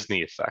taking the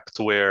Disney effect,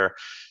 where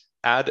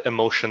add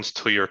emotions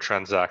to your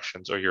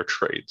transactions or your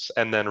trades,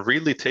 and then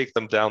really take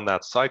them down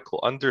that cycle,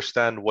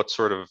 understand what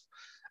sort of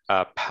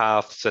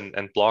paths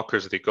and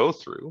blockers they go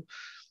through.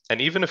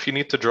 And even if you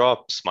need to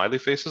draw smiley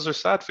faces or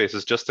sad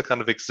faces just to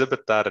kind of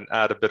exhibit that and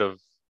add a bit of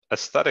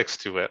aesthetics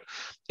to it,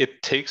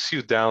 it takes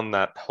you down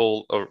that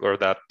whole or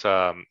that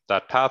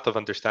path of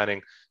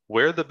understanding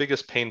where the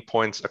biggest pain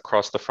points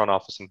across the front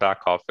office and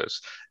back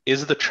office.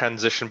 Is the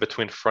transition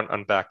between front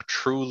and back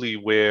truly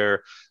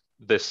where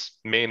this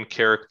main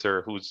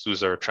character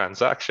who's our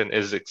transaction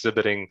is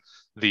exhibiting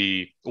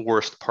the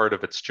worst part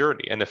of its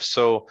journey? And if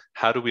so,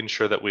 how do we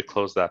ensure that we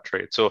close that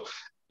trade? So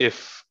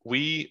if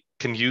we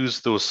can use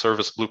those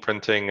service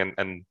blueprinting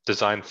and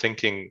design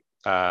thinking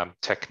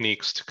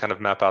techniques to kind of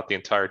map out the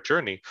entire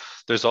journey,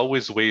 there's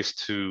always ways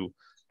to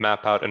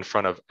map out in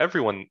front of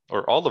everyone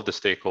or all of the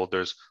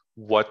stakeholders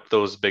what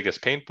those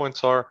biggest pain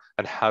points are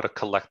and how to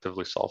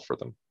collectively solve for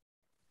them.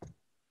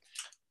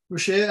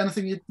 Ruchir,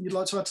 anything you'd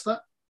like to add to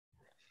that?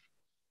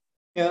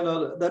 Yeah,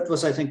 no, that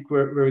was, I think,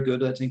 very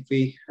good. I think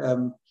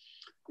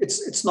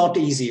it's not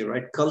easy,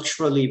 right?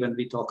 Culturally, when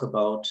we talk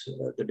about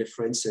the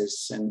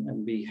differences,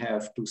 and we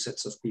have two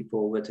sets of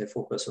people with a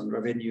focus on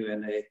revenue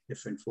and a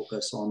different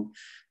focus on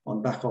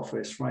back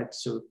office, right?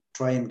 So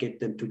try and get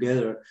them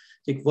together.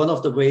 I think one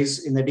of the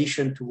ways, in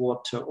addition to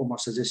what Omar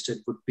suggested,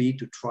 would be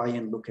to try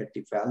and look at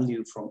the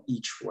value from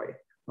each way,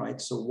 right?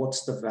 So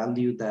what's the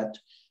value that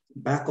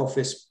back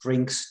office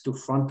brings to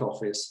front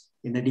office,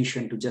 in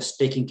addition to just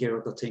taking care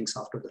of the things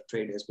after the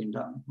trade has been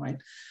done, right?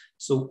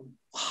 So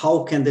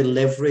how can they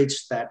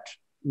leverage that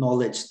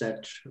knowledge,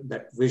 that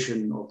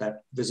vision, or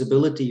that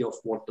visibility of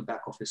what the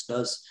back office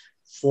does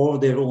for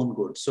their own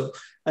good? So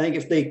I think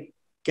if they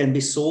can be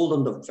sold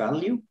on the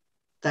value,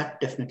 that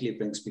definitely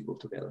brings people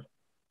together.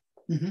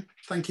 Mm-hmm.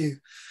 Thank you.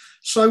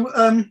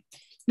 So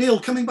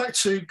Neil, coming back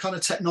to kind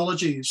of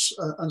technologies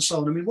and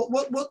so on, I mean,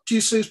 what do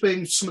you see as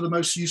being some of the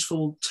most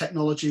useful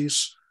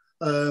technologies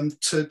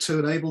to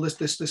enable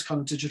this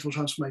kind of digital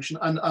transformation,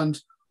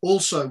 and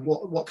also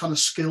what kind of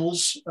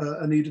skills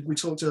are needed? We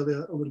talked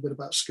earlier a little bit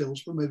about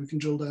skills, but maybe we can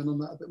drill down on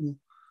that a bit more.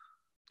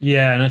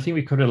 Yeah, and I think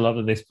we covered a lot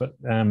of this, but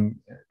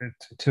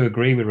to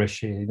agree with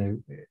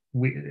Ruchir,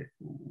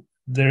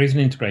 there is an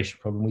integration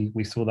problem.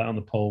 We saw that on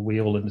the poll. We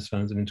all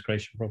understand there's an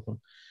integration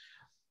problem.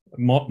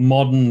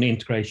 Modern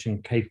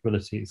integration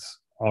capabilities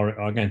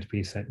are going to be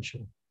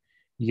essential.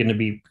 You're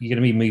going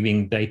to be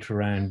moving data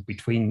around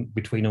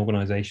between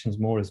organizations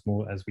more as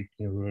we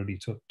already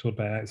talked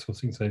about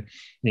outsourcing. So you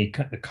need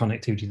the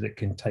connectivity that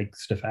can take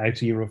stuff out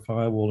of your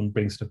firewall and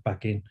bring stuff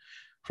back in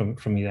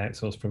from your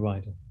outsourced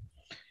provider.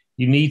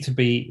 You need to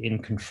be in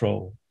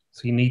control.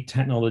 So you need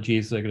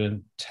technologies that are going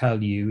to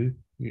tell you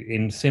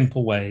in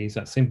simple ways,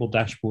 that simple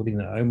dashboarding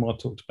that Omar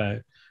talked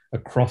about,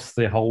 across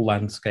the whole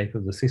landscape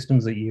of the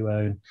systems that you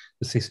own,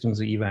 the systems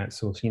that you've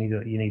outsourced. You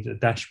need a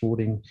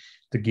dashboarding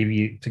to give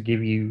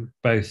you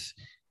both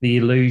the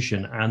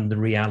illusion and the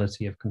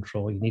reality of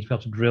control. You need to be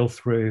able to drill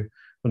through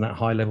from that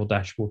high level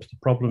dashboard to the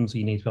problems.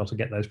 You need to be able to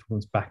get those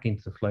problems back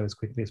into the flow as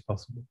quickly as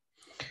possible.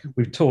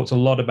 We've talked a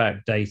lot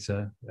about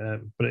data,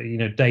 but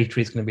data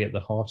is going to be at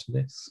the heart of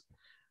this,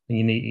 and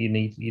you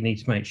need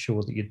to make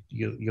sure that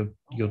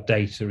your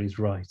data is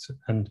right.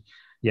 And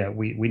yeah,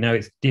 we know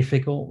it's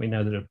difficult. We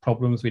know there are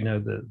problems. We know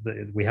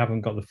that we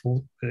haven't got the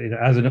full,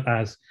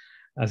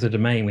 as a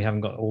domain, we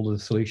haven't got all of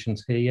the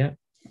solutions here yet.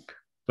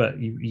 But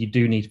you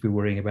do need to be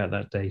worrying about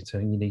that data,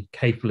 and you need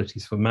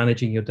capabilities for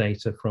managing your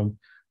data from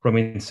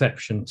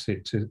inception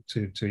to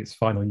its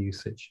final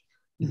usage.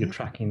 Mm-hmm. You're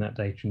tracking that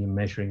data and you're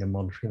measuring and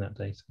monitoring that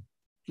data.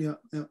 Yeah.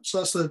 So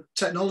that's the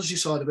technology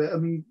side of it. I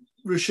mean,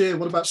 Ruchir,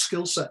 what about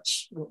skill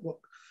sets? What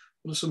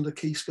are some of the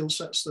key skill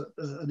sets that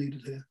are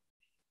needed here?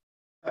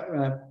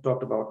 I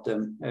talked about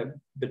them a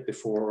bit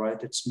before,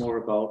 right? It's more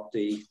about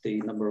the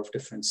number of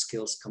different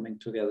skills coming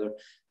together.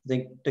 I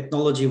think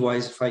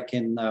technology-wise, if I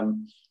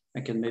can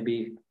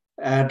maybe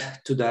add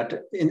to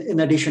that, in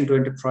addition to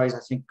enterprise, I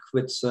think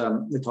with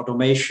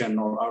automation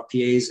or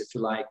RPAs, if you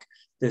like,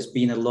 there's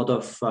been a lot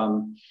of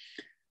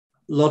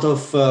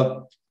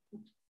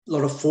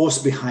force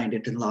behind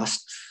it in the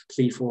last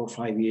 3, 4,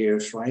 5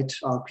 years, right?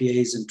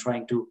 RPAs and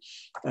trying to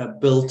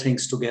build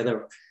things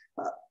together.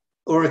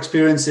 Our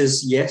experience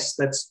is, yes,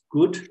 that's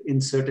good in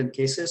certain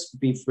cases.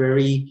 Be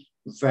very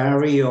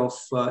wary of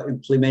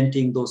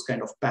implementing those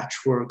kind of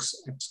patchworks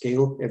at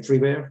scale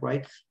everywhere,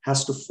 right?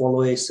 Has to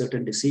follow a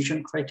certain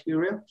decision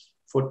criteria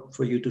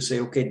for you to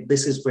say, okay,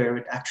 this is where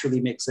it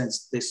actually makes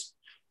sense. This,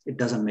 it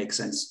doesn't make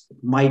sense.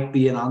 It might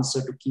be an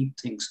answer to keep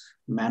things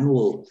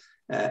manual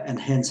and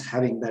hence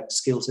having that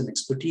skills and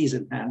expertise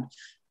in hand,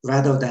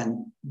 rather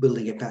than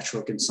building a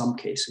patchwork in some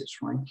cases,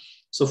 right?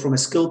 So from a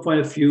skill point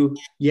of view,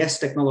 yes,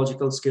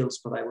 technological skills,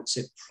 but I would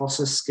say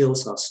process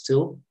skills are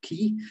still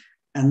key,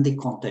 and the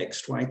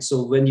context, right?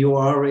 So when you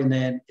are in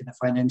a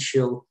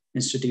financial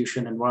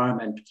institution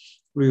environment,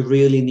 we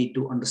really need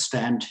to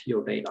understand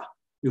your data.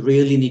 You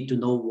really need to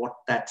know what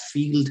that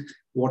field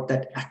what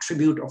that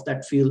attribute of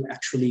that field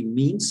actually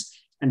means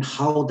and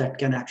how that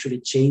can actually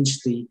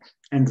change the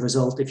end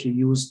result if you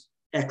use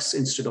X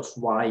instead of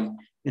Y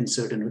in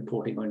certain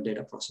reporting or in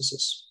data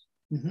processes.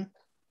 Mm-hmm.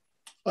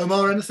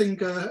 Omar, anything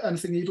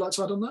you'd like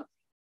to add on that?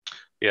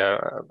 Yeah,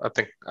 I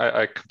think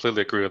I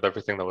completely agree with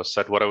everything that was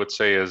said. What I would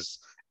say is,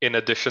 in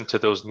addition to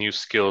those new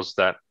skills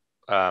that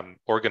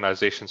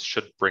organizations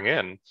should bring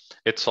in,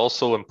 it's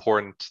also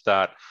important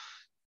that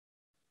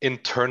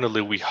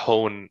internally we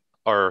hone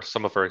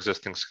some of our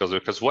existing skills,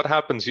 because what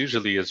happens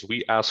usually is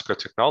we ask our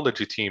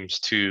technology teams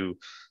to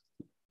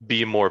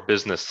be more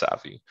business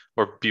savvy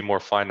or be more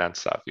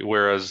finance savvy,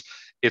 whereas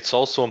it's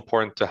also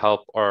important to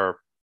help our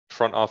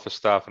front office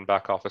staff and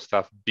back office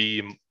staff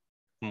be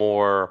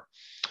more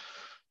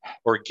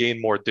or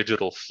gain more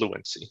digital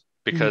fluency,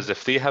 because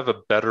if they have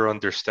a better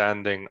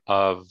understanding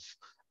of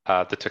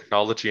the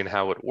technology and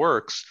how it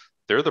works,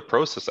 they're the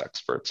process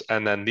experts,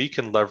 and then they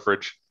can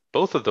leverage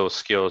both of those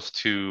skills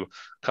to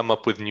come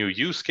up with new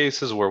use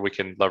cases where we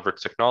can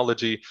leverage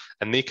technology,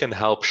 and they can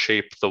help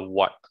shape the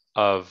what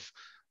of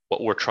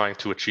what we're trying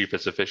to achieve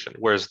as a vision,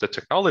 whereas the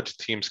technology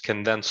teams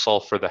can then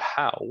solve for the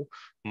how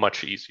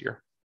much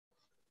easier.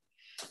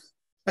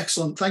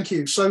 Excellent, thank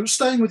you. So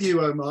staying with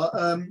you, Omar,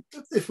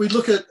 if we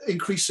look at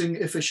increasing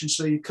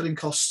efficiency, cutting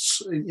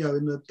costs, in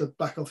the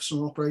back office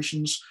and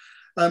operations,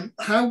 are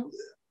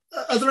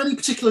there any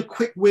particular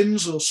quick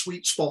wins or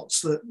sweet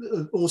spots that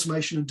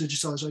automation and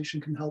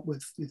digitization can help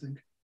with, do you think?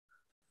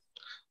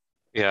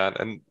 Yeah,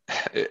 and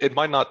it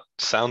might not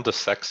sound as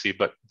sexy,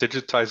 but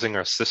digitizing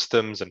our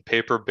systems and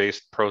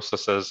paper-based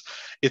processes,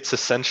 it's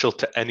essential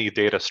to any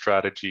data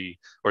strategy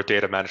or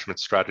data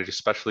management strategy,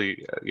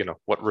 especially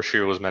what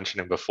Ruchir was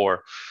mentioning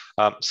before.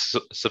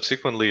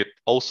 Subsequently, it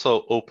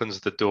also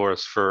opens the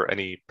doors for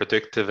any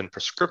predictive and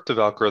prescriptive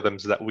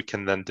algorithms that we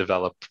can then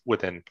develop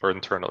within or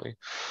internally.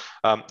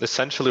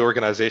 Essentially,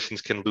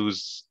 organizations can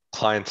lose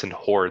clients in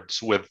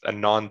hordes with a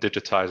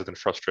non-digitized and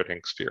frustrating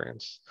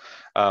experience.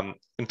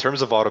 In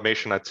terms of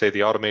automation, I'd say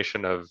the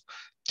automation of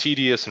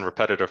tedious and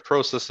repetitive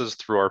processes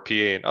through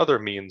RPA and other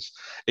means,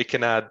 it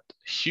can add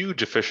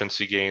huge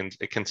efficiency gains,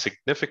 it can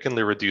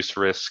significantly reduce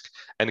risk,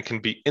 and it can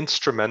be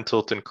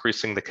instrumental to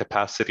increasing the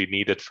capacity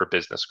needed for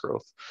business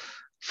growth.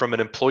 From an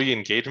employee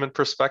engagement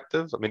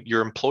perspective, I mean,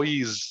 your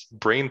employees'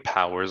 brain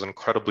power is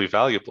incredibly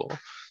valuable.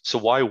 So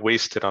why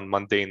waste it on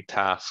mundane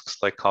tasks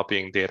like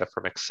copying data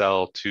from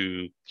Excel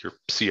to your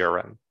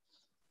CRM?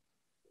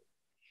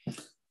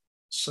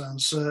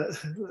 Sounds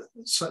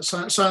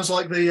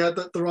like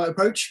the right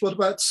approach. What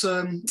about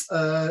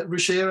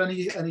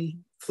Ruchir? Any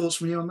thoughts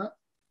from you on that?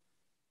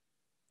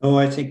 Oh,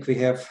 I think we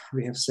have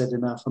said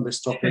enough on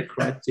this topic,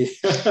 right?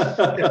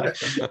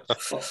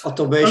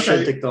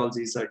 Automation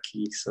technologies are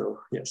key. So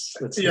yes,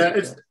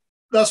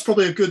 that's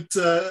probably a good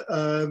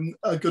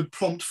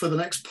prompt for the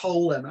next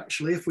poll then,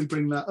 actually, if we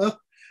bring that up.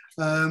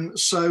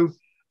 So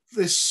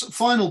this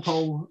final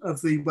poll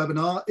of the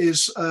webinar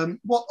is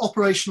what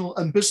operational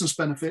and business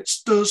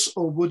benefits does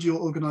or would your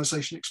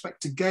organization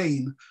expect to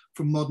gain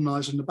from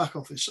modernizing the back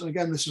office? And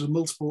again, this is a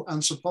multiple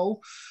answer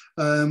poll.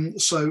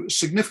 So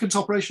significant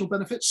operational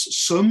benefits,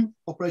 some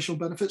operational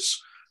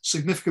benefits,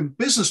 significant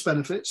business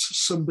benefits,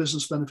 some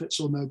business benefits,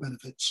 or no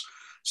benefits.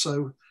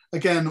 So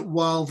again,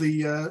 while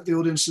the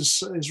audience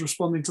is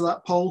responding to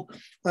that poll,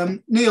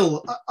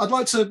 Neil, I'd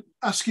like to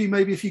ask you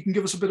maybe if you can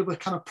give us a bit of a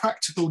kind of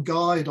practical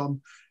guide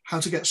on how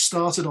to get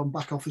started on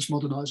back office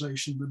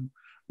modernization and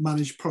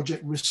manage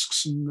project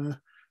risks and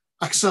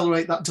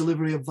accelerate that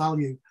delivery of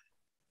value.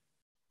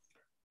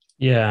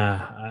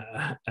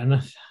 Yeah, and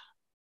I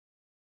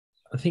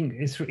think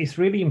it's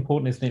really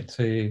important, isn't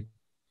it,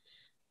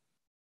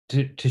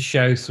 to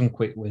show some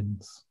quick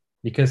wins,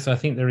 because I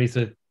think there is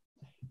a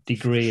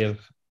degree of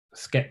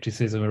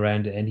skepticism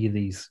around any of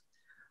these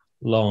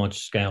large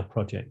scale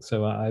projects.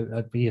 So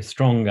I'd be a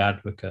strong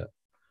advocate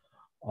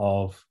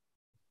of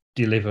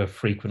deliver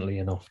frequently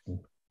and often.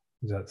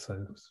 Is that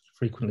so?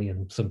 Frequently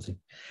and something.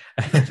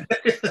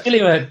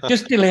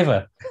 Just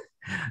deliver.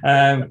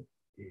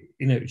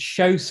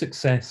 Show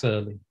success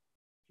early.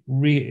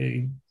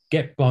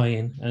 Get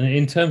buy-in. And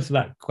in terms of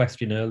that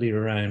question earlier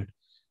around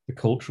the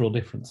cultural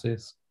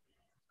differences,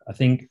 I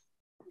think,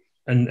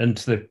 and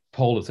to the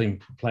poll that's in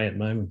play at the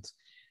moment,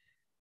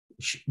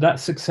 that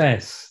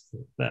success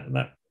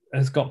that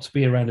has got to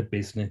be around a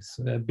business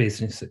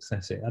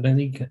success. I don't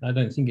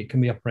think it can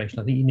be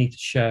operational. I think you need to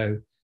show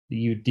that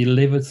you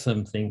delivered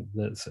something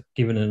that's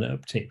given an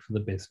uptick for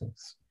the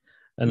business.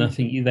 And I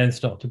think you then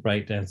start to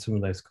break down some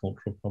of those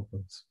cultural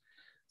problems.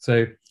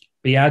 So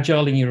be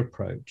agile in your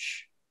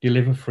approach,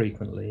 deliver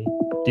frequently,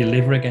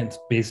 deliver against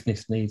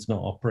business needs,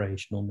 not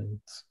operational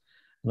needs.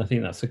 And I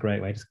think that's a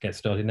great way to get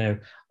started. Now,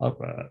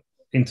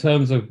 in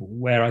terms of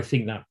where I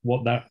think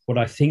what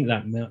I think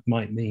that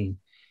might mean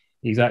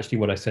is actually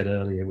what I said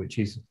earlier, which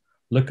is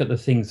look at the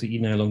things that you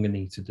no longer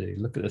need to do.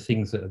 Look at the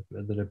things that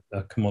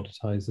are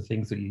commoditized, the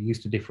things that you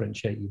used to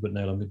differentiate you but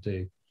no longer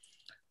do.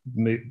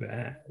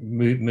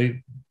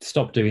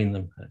 Stop doing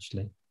them,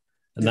 actually.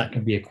 And that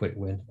can be a quick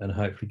win and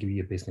hopefully give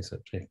you a business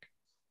uptick.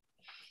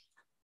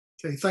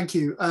 Okay, thank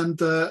you. And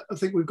I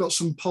think we've got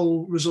some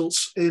poll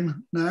results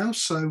in now.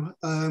 So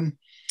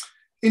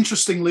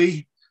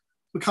interestingly,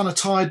 we're kind of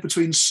tied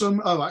between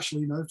some, oh,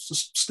 actually, no, it's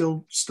just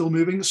still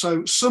moving.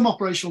 So some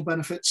operational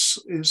benefits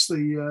is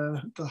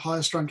the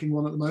highest ranking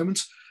one at the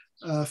moment,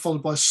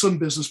 followed by some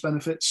business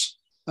benefits,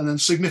 and then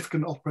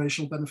significant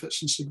operational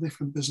benefits and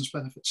significant business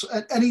benefits.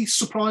 Any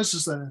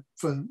surprises there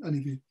for any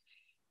of you?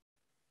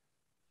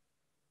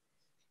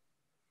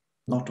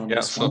 Not on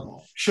this one.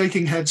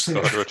 Shaking heads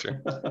here.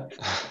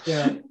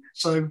 Yeah.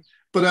 So,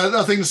 but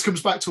I think this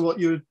comes back to what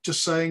you were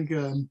just saying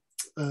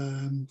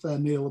there,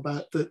 Neil,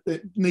 about that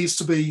it needs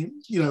to be,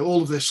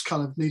 all of this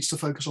kind of needs to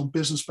focus on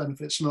business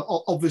benefits. And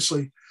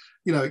obviously,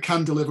 it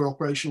can deliver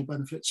operational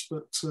benefits,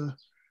 but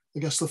I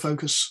guess the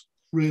focus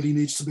really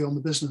needs to be on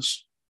the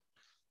business.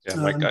 Yeah,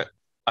 Mike,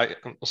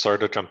 I'm sorry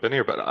to jump in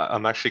here, but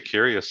I'm actually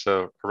curious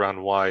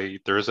around why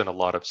there isn't a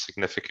lot of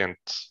significant,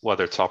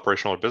 whether it's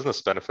operational or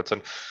business benefits.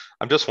 And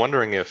I'm just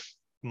wondering if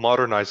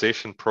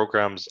modernization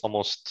programs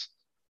almost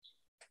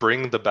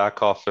bring the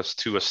back office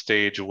to a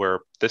stage where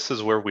this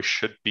is where we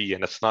should be.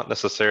 And it's not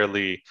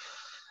necessarily,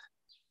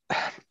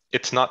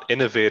 it's not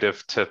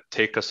innovative to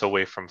take us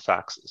away from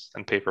faxes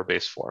and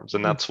paper-based forms.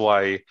 And that's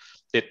why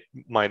it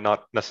might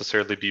not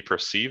necessarily be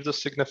perceived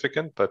as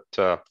significant, but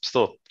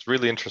still, it's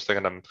really interesting.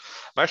 And I'm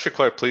actually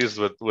quite pleased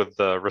with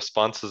the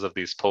responses of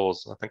these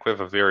polls. I think we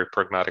have a very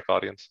pragmatic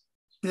audience.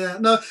 Yeah,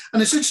 no,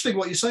 and it's interesting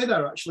what you say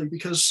there, actually,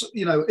 because,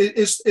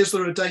 is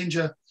there a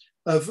danger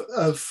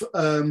of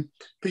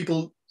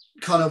people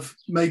kind of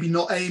maybe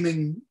not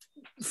aiming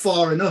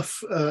far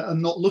enough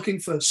and not looking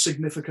for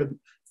significant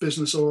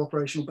business or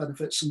operational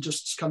benefits and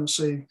just kind of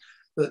seeing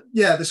that,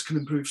 yeah, this can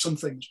improve some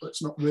things, but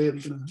it's not really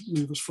going to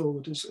move us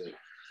forward, is it?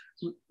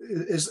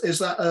 Is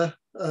that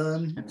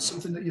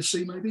something that you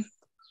see maybe?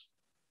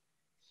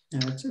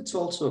 Yeah, it's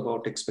also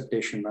about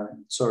expectation.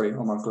 Sorry,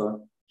 Omar, go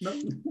on.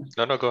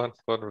 No, go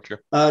on, Richard.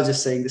 I was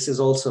just saying this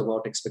is also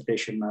about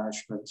expectation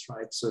management,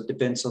 right? So it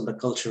depends on the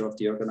culture of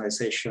the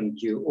organization.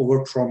 You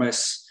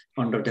overpromise,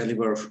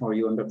 underdeliver, or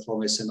you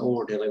underpromise and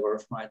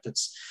overdeliver, right?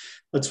 That's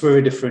a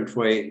very different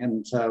way.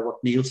 And what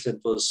Neil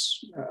said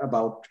was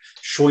about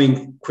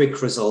showing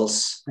quick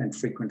results and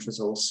frequent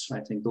results. I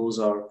think those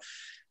are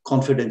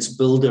confidence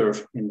builder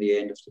in the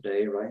end of the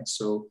day, right?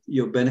 So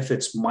your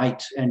benefits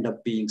might end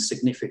up being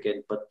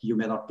significant, but you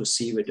may not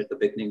perceive it at the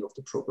beginning of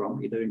the program,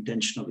 either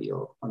intentionally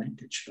or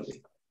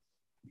unintentionally.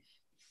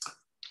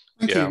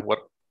 Thank you.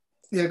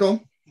 Yeah, go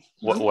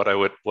on. What I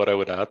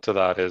would add to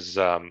that is,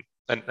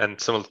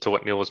 and similar to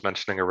what Neil was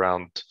mentioning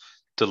around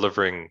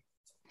delivering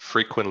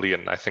frequently,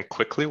 and I think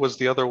quickly was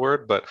the other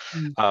word, but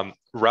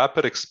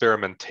rapid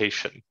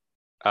experimentation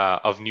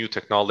of new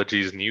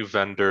technologies, new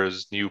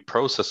vendors, new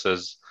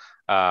processes,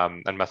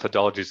 and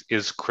methodologies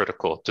is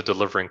critical to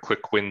delivering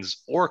quick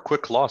wins or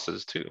quick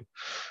losses too.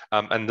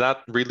 And that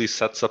really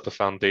sets up a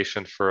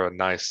foundation for a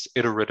nice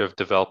iterative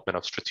development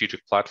of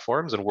strategic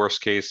platforms. And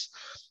worst case,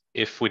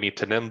 if we need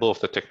to nimble, if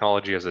the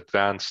technology has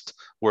advanced,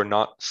 we're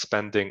not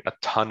spending a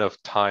ton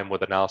of time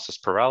with analysis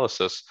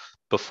paralysis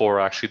before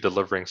actually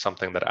delivering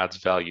something that adds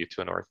value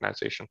to an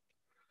organization.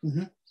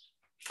 Mm-hmm.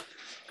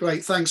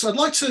 Great, thanks. I'd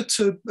like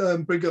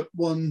to bring up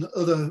one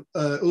other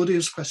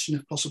audience question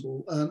if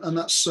possible, and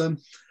that's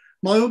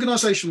my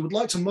organisation would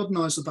like to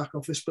modernise the back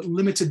office, but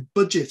limited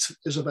budget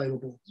is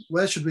available.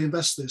 Where should we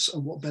invest this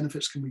and what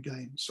benefits can we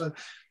gain? So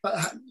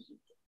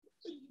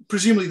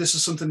presumably this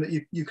is something that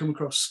you come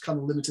across, kind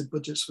of limited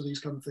budgets for these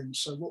kind of things.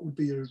 So what would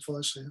be your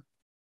advice here?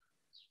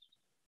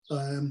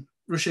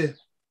 Rashir?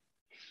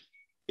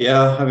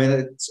 Yeah, I mean,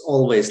 it's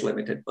always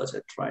limited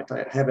budget, right?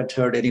 I haven't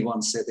heard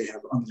anyone say they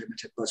have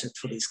unlimited budget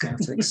for these kind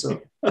of things.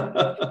 So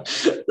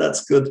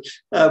that's good.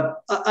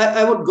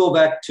 I would go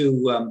back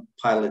to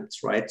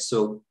pilots, right?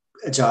 So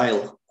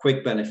agile,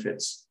 quick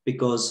benefits,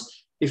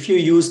 because if you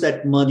use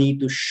that money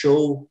to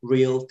show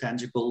real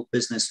tangible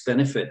business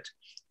benefit,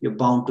 you're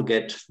bound to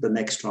get the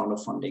next round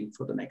of funding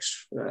for the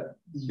next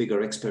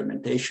bigger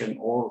experimentation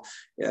or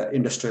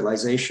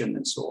industrialization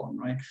and so on,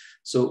 right?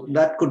 So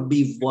that could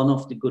be one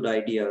of the good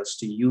ideas,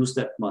 to use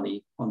that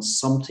money on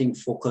something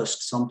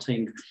focused,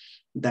 something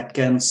that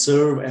can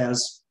serve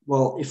as,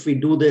 well, if we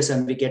do this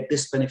and we get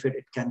this benefit,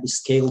 it can be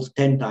scaled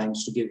 10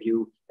 times to give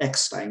you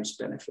X times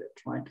benefit,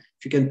 right?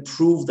 If you can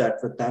prove that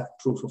with that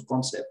proof of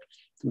concept,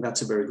 then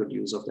that's a very good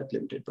use of that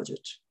limited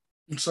budget.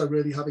 And so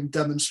really having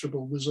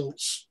demonstrable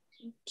results.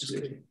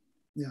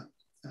 Yeah.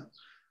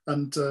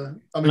 And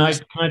I mean,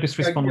 can I just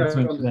respond to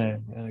something there?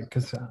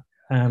 Because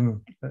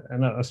and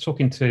I was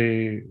talking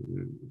to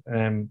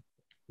an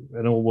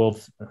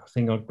all-world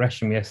thing on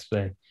Gresham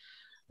yesterday.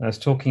 I was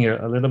talking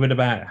a little bit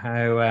about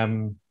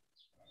how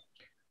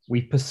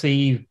we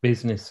perceive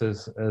business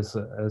as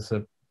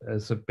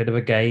a bit of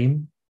a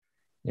game.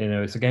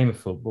 It's a game of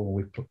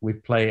football. We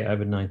play it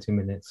over 90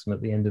 minutes, and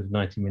at the end of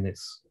 90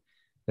 minutes,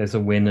 there's a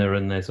winner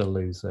and there's a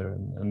loser,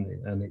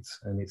 and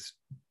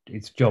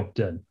it's job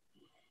done.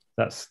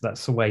 That's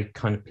the way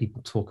kind of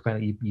people talk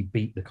about it. You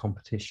beat the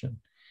competition.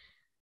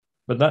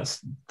 But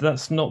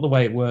that's not the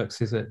way it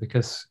works, is it?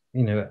 Because,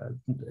 you know,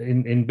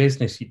 in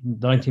business,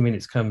 90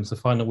 minutes comes, the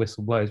final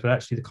whistle blows, but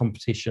actually the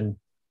competition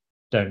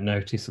don't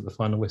notice that the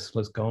final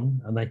whistle has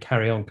gone, and they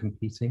carry on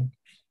competing.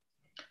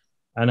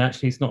 And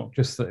actually, it's not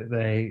just that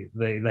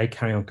they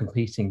carry on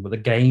competing, but the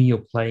game you're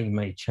playing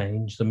may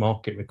change, the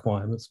market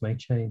requirements may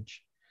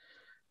change.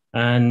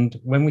 And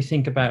when we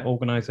think about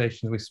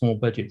organizations with small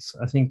budgets,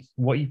 I think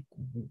what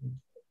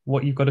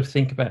you've got to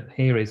think about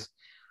here is,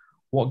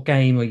 what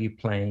game are you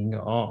playing?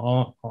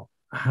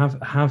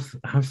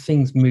 Have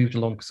things moved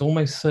along? Because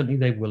almost certainly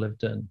they will have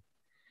done.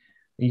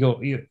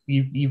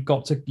 You've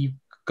got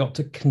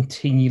to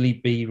continually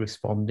be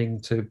responding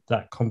to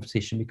that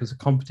competition, because the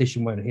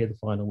competition won't hear the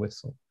final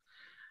whistle,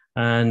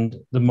 and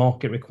the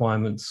market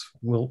requirements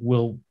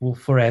will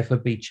forever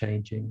be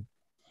changing,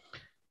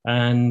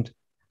 and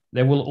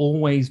there will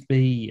always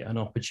be an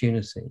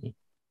opportunity,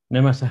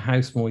 no matter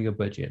how small your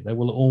budget. There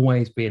will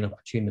always be an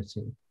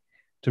opportunity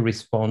to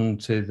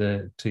respond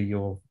to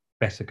your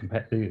better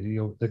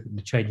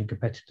the changing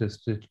competitors,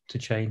 to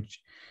change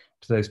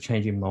to those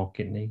changing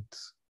market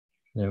needs.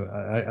 You know,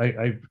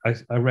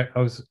 I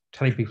was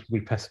telling people to be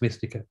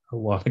pessimistic a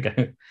while ago.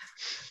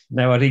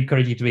 Now I'd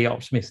encourage you to be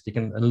optimistic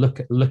and look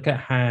at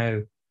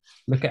how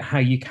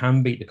you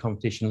can beat the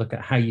competition. Look at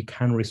how you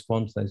can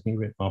respond to those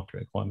new market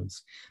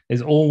requirements.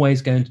 There's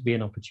always going to be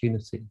an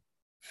opportunity.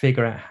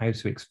 Figure out how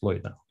to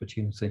exploit that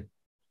opportunity.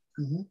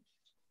 Mm-hmm.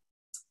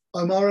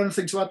 Omar,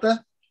 anything to add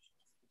there?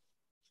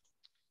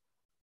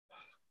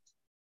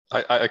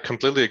 I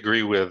completely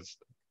agree with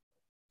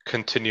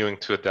continuing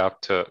to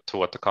adapt to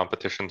what the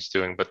competition is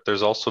doing, but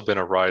there's also been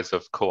a rise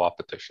of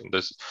co-opetition.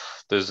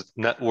 There's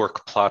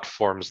network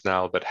platforms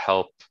now that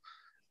help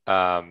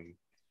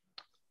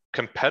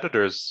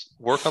competitors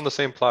work on the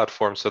same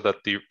platform so that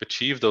they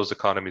achieve those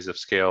economies of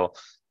scale,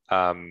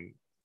 and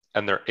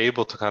they're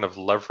able to kind of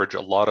leverage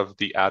a lot of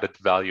the added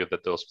value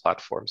that those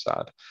platforms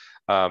add.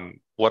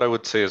 What I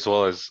would say as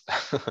well is,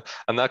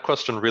 and that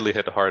question really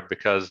hit hard,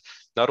 because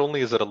not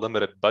only is it a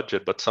limited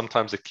budget, but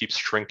sometimes it keeps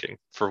shrinking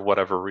for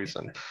whatever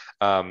reason.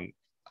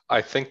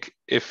 I think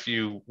if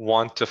you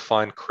want to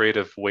find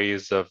creative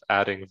ways of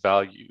adding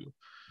value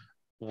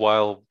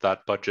while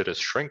that budget is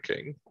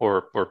shrinking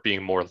or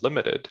being more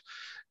limited,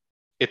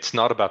 it's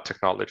not about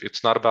technology.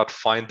 It's not about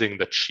finding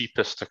the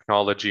cheapest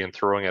technology and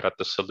throwing it at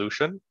the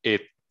solution.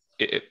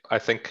 I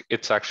think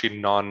it's actually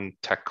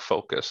non-tech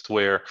focused,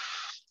 where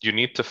you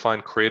need to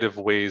find creative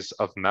ways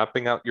of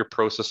mapping out your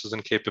processes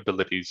and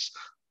capabilities.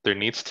 There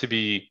needs to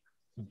be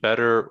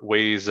better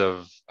ways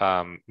of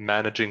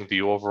managing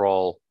the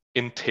overall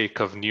intake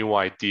of new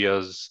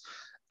ideas,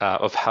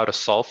 of how to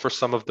solve for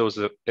some of those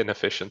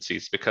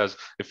inefficiencies. Because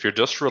if you're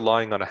just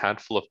relying on a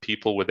handful of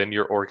people within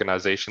your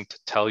organization to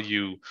tell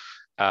you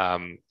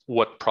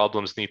what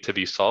problems need to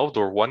be solved,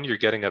 or one, you're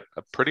getting a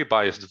pretty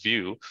biased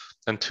view,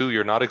 and two,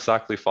 you're not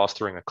exactly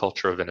fostering a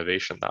culture of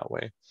innovation that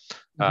way.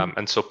 Mm-hmm.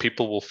 And so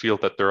people will feel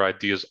that their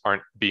ideas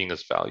aren't being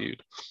as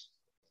valued.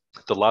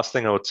 The last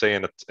thing I would say,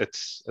 and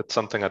it's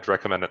something I'd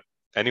recommend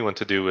anyone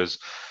to do, is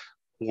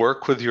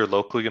work with your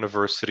local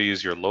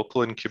universities, your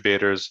local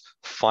incubators,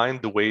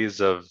 find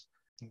ways of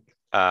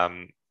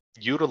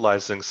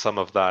utilizing some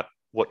of that,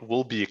 what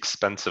will be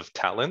expensive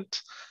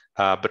talent,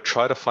 but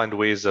try to find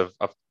ways of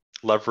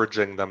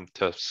leveraging them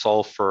to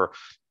solve for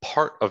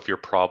part of your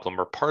problem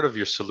or part of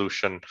your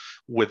solution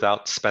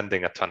without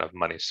spending a ton of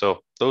money. So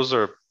those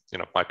are,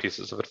 my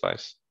pieces of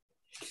advice.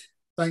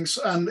 Thanks.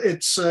 And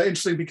it's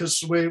interesting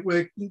because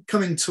we're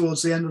coming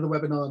towards the end of the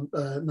webinar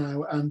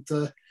now, and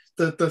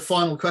the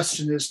final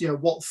question is,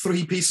 what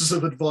 3 pieces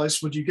of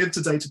advice would you give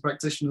to data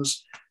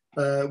practitioners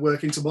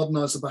working to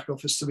modernize the back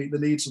office to meet the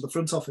needs of the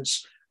front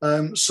office?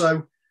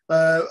 So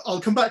I'll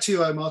come back to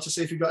you, Omar, to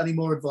see if you've got any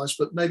more advice,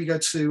 but maybe go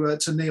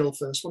to Neil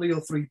first. What are your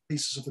 3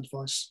 pieces of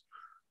advice?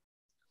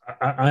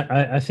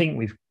 I think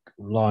we've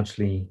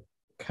largely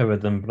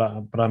covered them,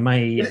 but I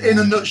may in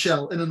a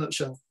nutshell. In a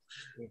nutshell,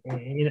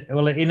 and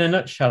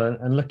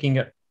looking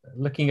at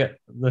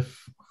the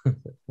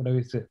what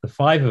is it? The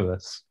 5 of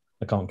us.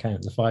 I can't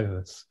count the 5 of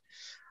us,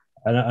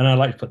 and I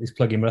like to put this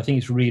plug in, but I think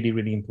it's really,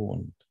 really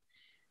important.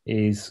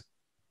 Is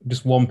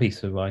just one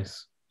piece of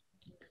advice: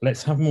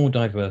 let's have more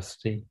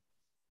diversity.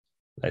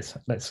 Let's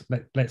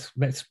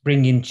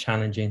bring in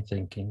challenging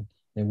thinking.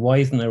 Why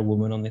isn't there a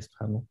woman on this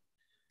panel?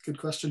 Good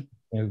question.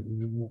 There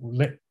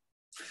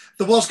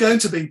was going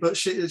to be, but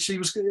she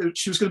was going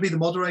to be the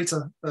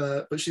moderator,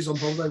 but she's on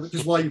holiday, which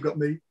is why you got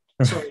me.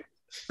 Sorry.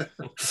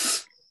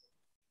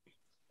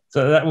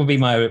 So that would be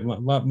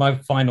my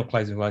final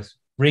closing advice.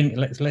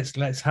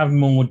 Let's have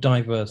more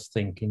diverse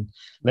thinking.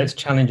 Let's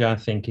challenge our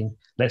thinking.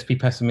 Let's be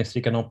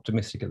pessimistic and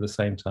optimistic at the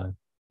same time.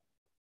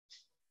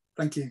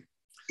 Thank you.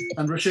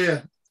 And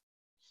Ruchir.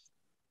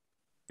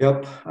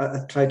 Yep, I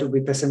try to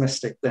be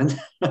pessimistic then.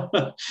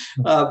 I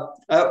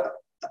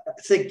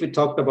think we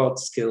talked about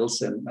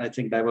skills, and I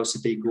think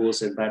diversity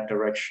goes in that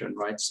direction,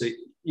 right? So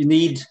you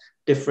need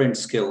different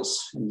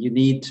skills, and you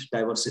need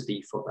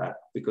diversity for that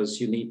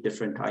because you need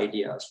different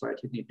ideas, right?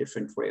 You need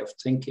different way of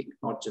thinking,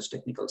 not just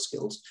technical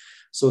skills.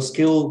 So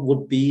skill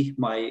would be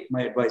my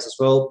advice as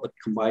well, but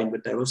combined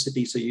with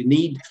diversity. So you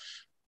need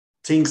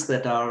things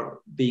that are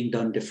being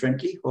done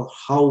differently, or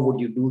how would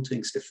you do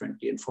things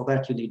differently? And for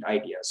that, you need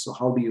ideas. So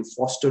how do you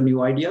foster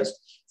new ideas?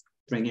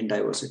 Bring in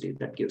diversity.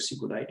 That gives you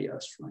good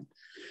ideas, right?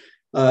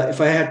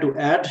 If I had to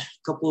add a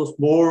couple of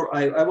more,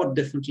 I would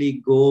definitely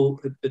go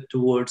a bit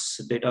towards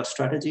data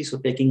strategy. So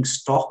taking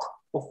stock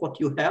of what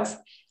you have,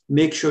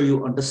 make sure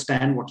you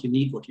understand what you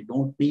need, what you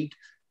don't need.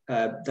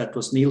 That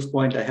was Neil's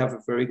point. I have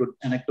a very good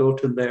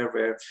anecdote in there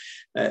where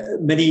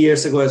many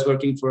years ago, I was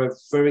working for a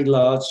very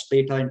large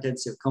data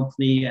intensive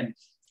company, and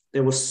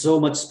there was so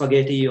much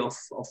spaghetti of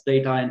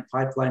data and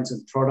pipelines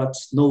and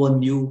products. No one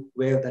knew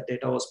where that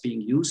data was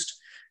being used.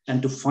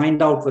 And to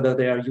find out whether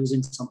they are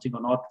using something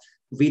or not,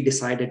 we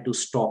decided to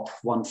stop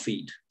one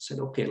feed. Said,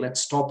 okay, let's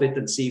stop it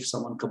and see if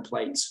someone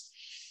complains.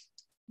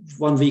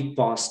 1 week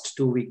passed,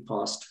 2 weeks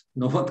passed,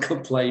 no one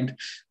complained.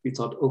 We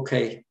thought,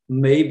 okay,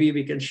 maybe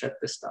we can shut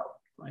this down,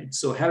 right?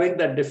 So having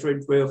that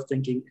different way of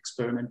thinking,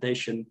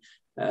 experimentation,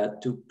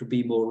 to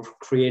be more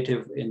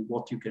creative in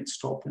what you can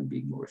stop and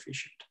being more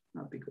efficient,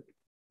 that'd be good.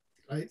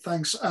 Great,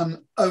 thanks.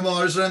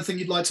 Omar, is there anything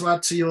you'd like to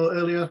add to your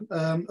earlier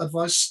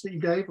advice that you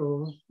gave,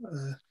 or?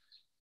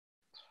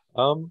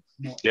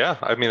 Yeah,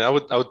 I mean, I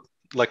would,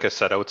 like I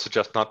said, I would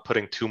suggest not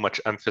putting too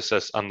much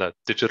emphasis on the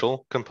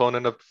digital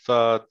component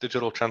of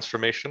digital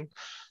transformation.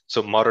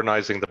 So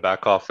modernizing the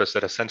back office,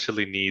 it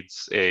essentially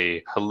needs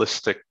a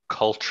holistic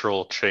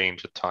cultural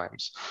change at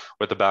times,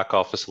 where the back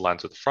office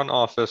aligns with the front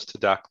office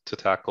to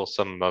tackle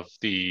some of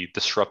the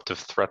disruptive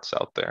threats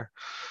out there.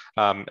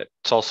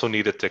 It's also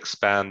needed to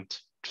expand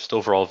just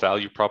overall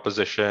value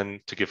proposition,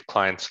 to give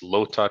clients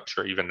low touch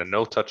or even a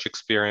no touch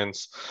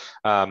experience,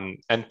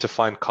 and to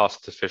find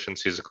cost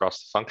efficiencies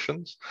across the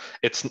functions.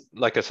 It's,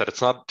 like I said, it's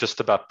not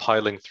just about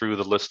piling through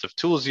the list of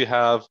tools you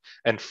have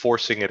and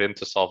forcing it in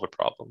to solve a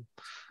problem.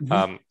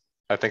 Mm-hmm.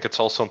 I think it's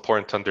also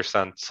important to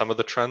understand some of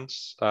the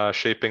trends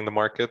shaping the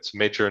markets.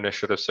 Major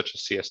initiatives such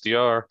as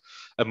CSDR,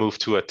 a move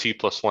to a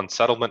T+1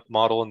 settlement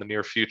model in the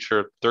near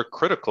future, they're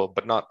critical,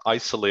 but not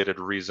isolated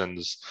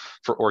reasons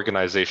for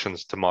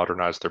organizations to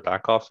modernize their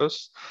back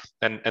office.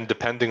 And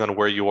depending on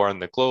where you are in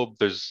the globe,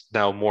 there's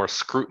now more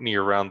scrutiny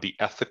around the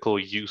ethical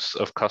use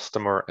of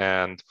customer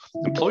and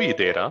employee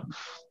data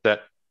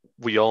that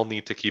we all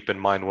need to keep in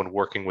mind when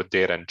working with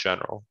data in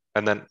general.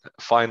 And then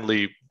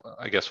finally,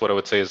 I guess what I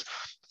would say is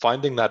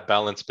finding that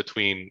balance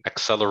between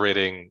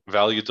accelerating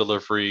value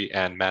delivery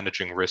and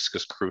managing risk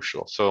is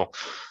crucial. So,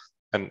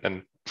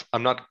 and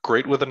I'm not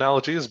great with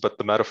analogies, but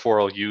the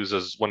metaphor I'll use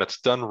is, when it's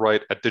done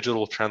right, a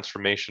digital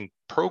transformation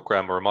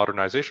program or a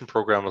modernization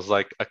program is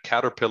like a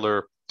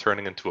caterpillar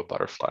turning into a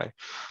butterfly.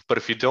 But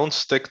if you don't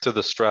stick to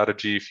the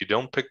strategy, if you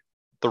don't pick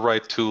the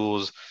right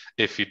tools,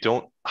 if you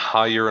don't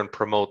hire and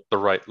promote the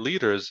right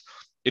leaders,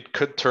 it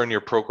could turn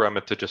your program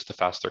into just a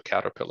faster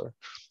caterpillar.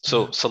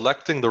 So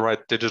selecting the right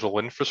digital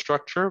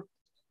infrastructure,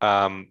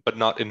 but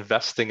not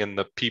investing in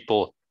the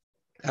people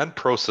and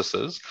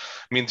processes,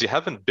 means you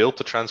haven't built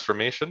a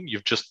transformation,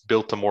 you've just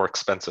built a more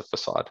expensive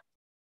facade.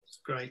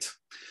 Great.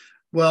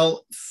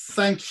 Well,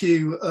 thank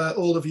you,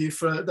 all of you,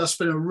 that's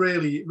been a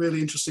really,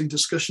 really interesting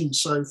discussion.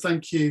 So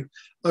thank you,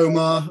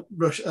 Omar,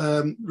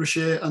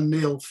 Ruchir and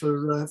Neil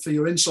for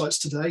your insights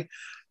today.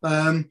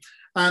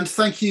 And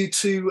thank you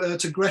to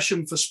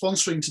Gresham for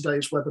sponsoring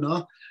today's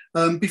webinar.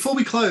 Before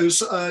we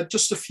close,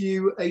 just a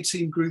few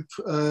A-Team Group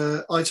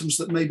items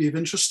that may be of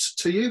interest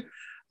to you.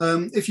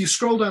 If you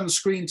scroll down the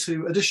screen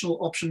to additional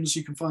options,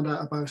 you can find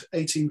out about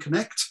A-Team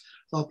Connect,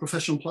 our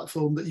professional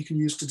platform that you can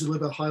use to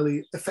deliver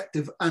highly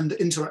effective and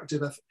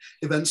interactive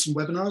events and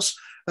webinars.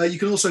 You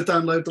can also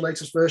download the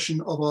latest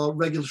version of our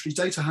regulatory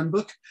data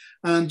handbook,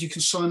 and you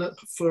can sign up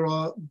for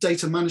our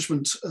data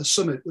management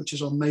summit, which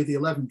is on May the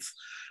 11th.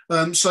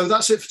 So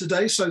that's it for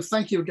today. So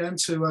thank you again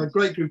to a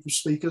great group of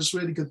speakers,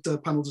 really good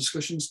panel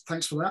discussions.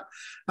 Thanks for that.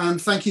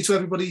 And thank you to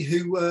everybody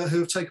who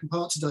have taken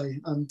part today.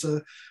 And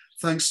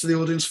thanks to the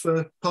audience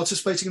for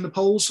participating in the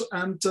polls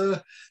and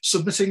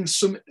submitting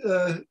some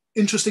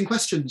interesting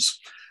questions.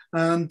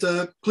 And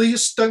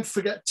please don't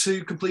forget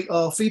to complete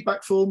our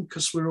feedback form,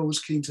 because we're always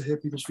keen to hear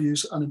people's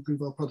views and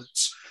improve our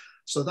products.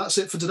 So that's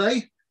it for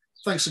today.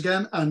 Thanks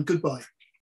again and goodbye.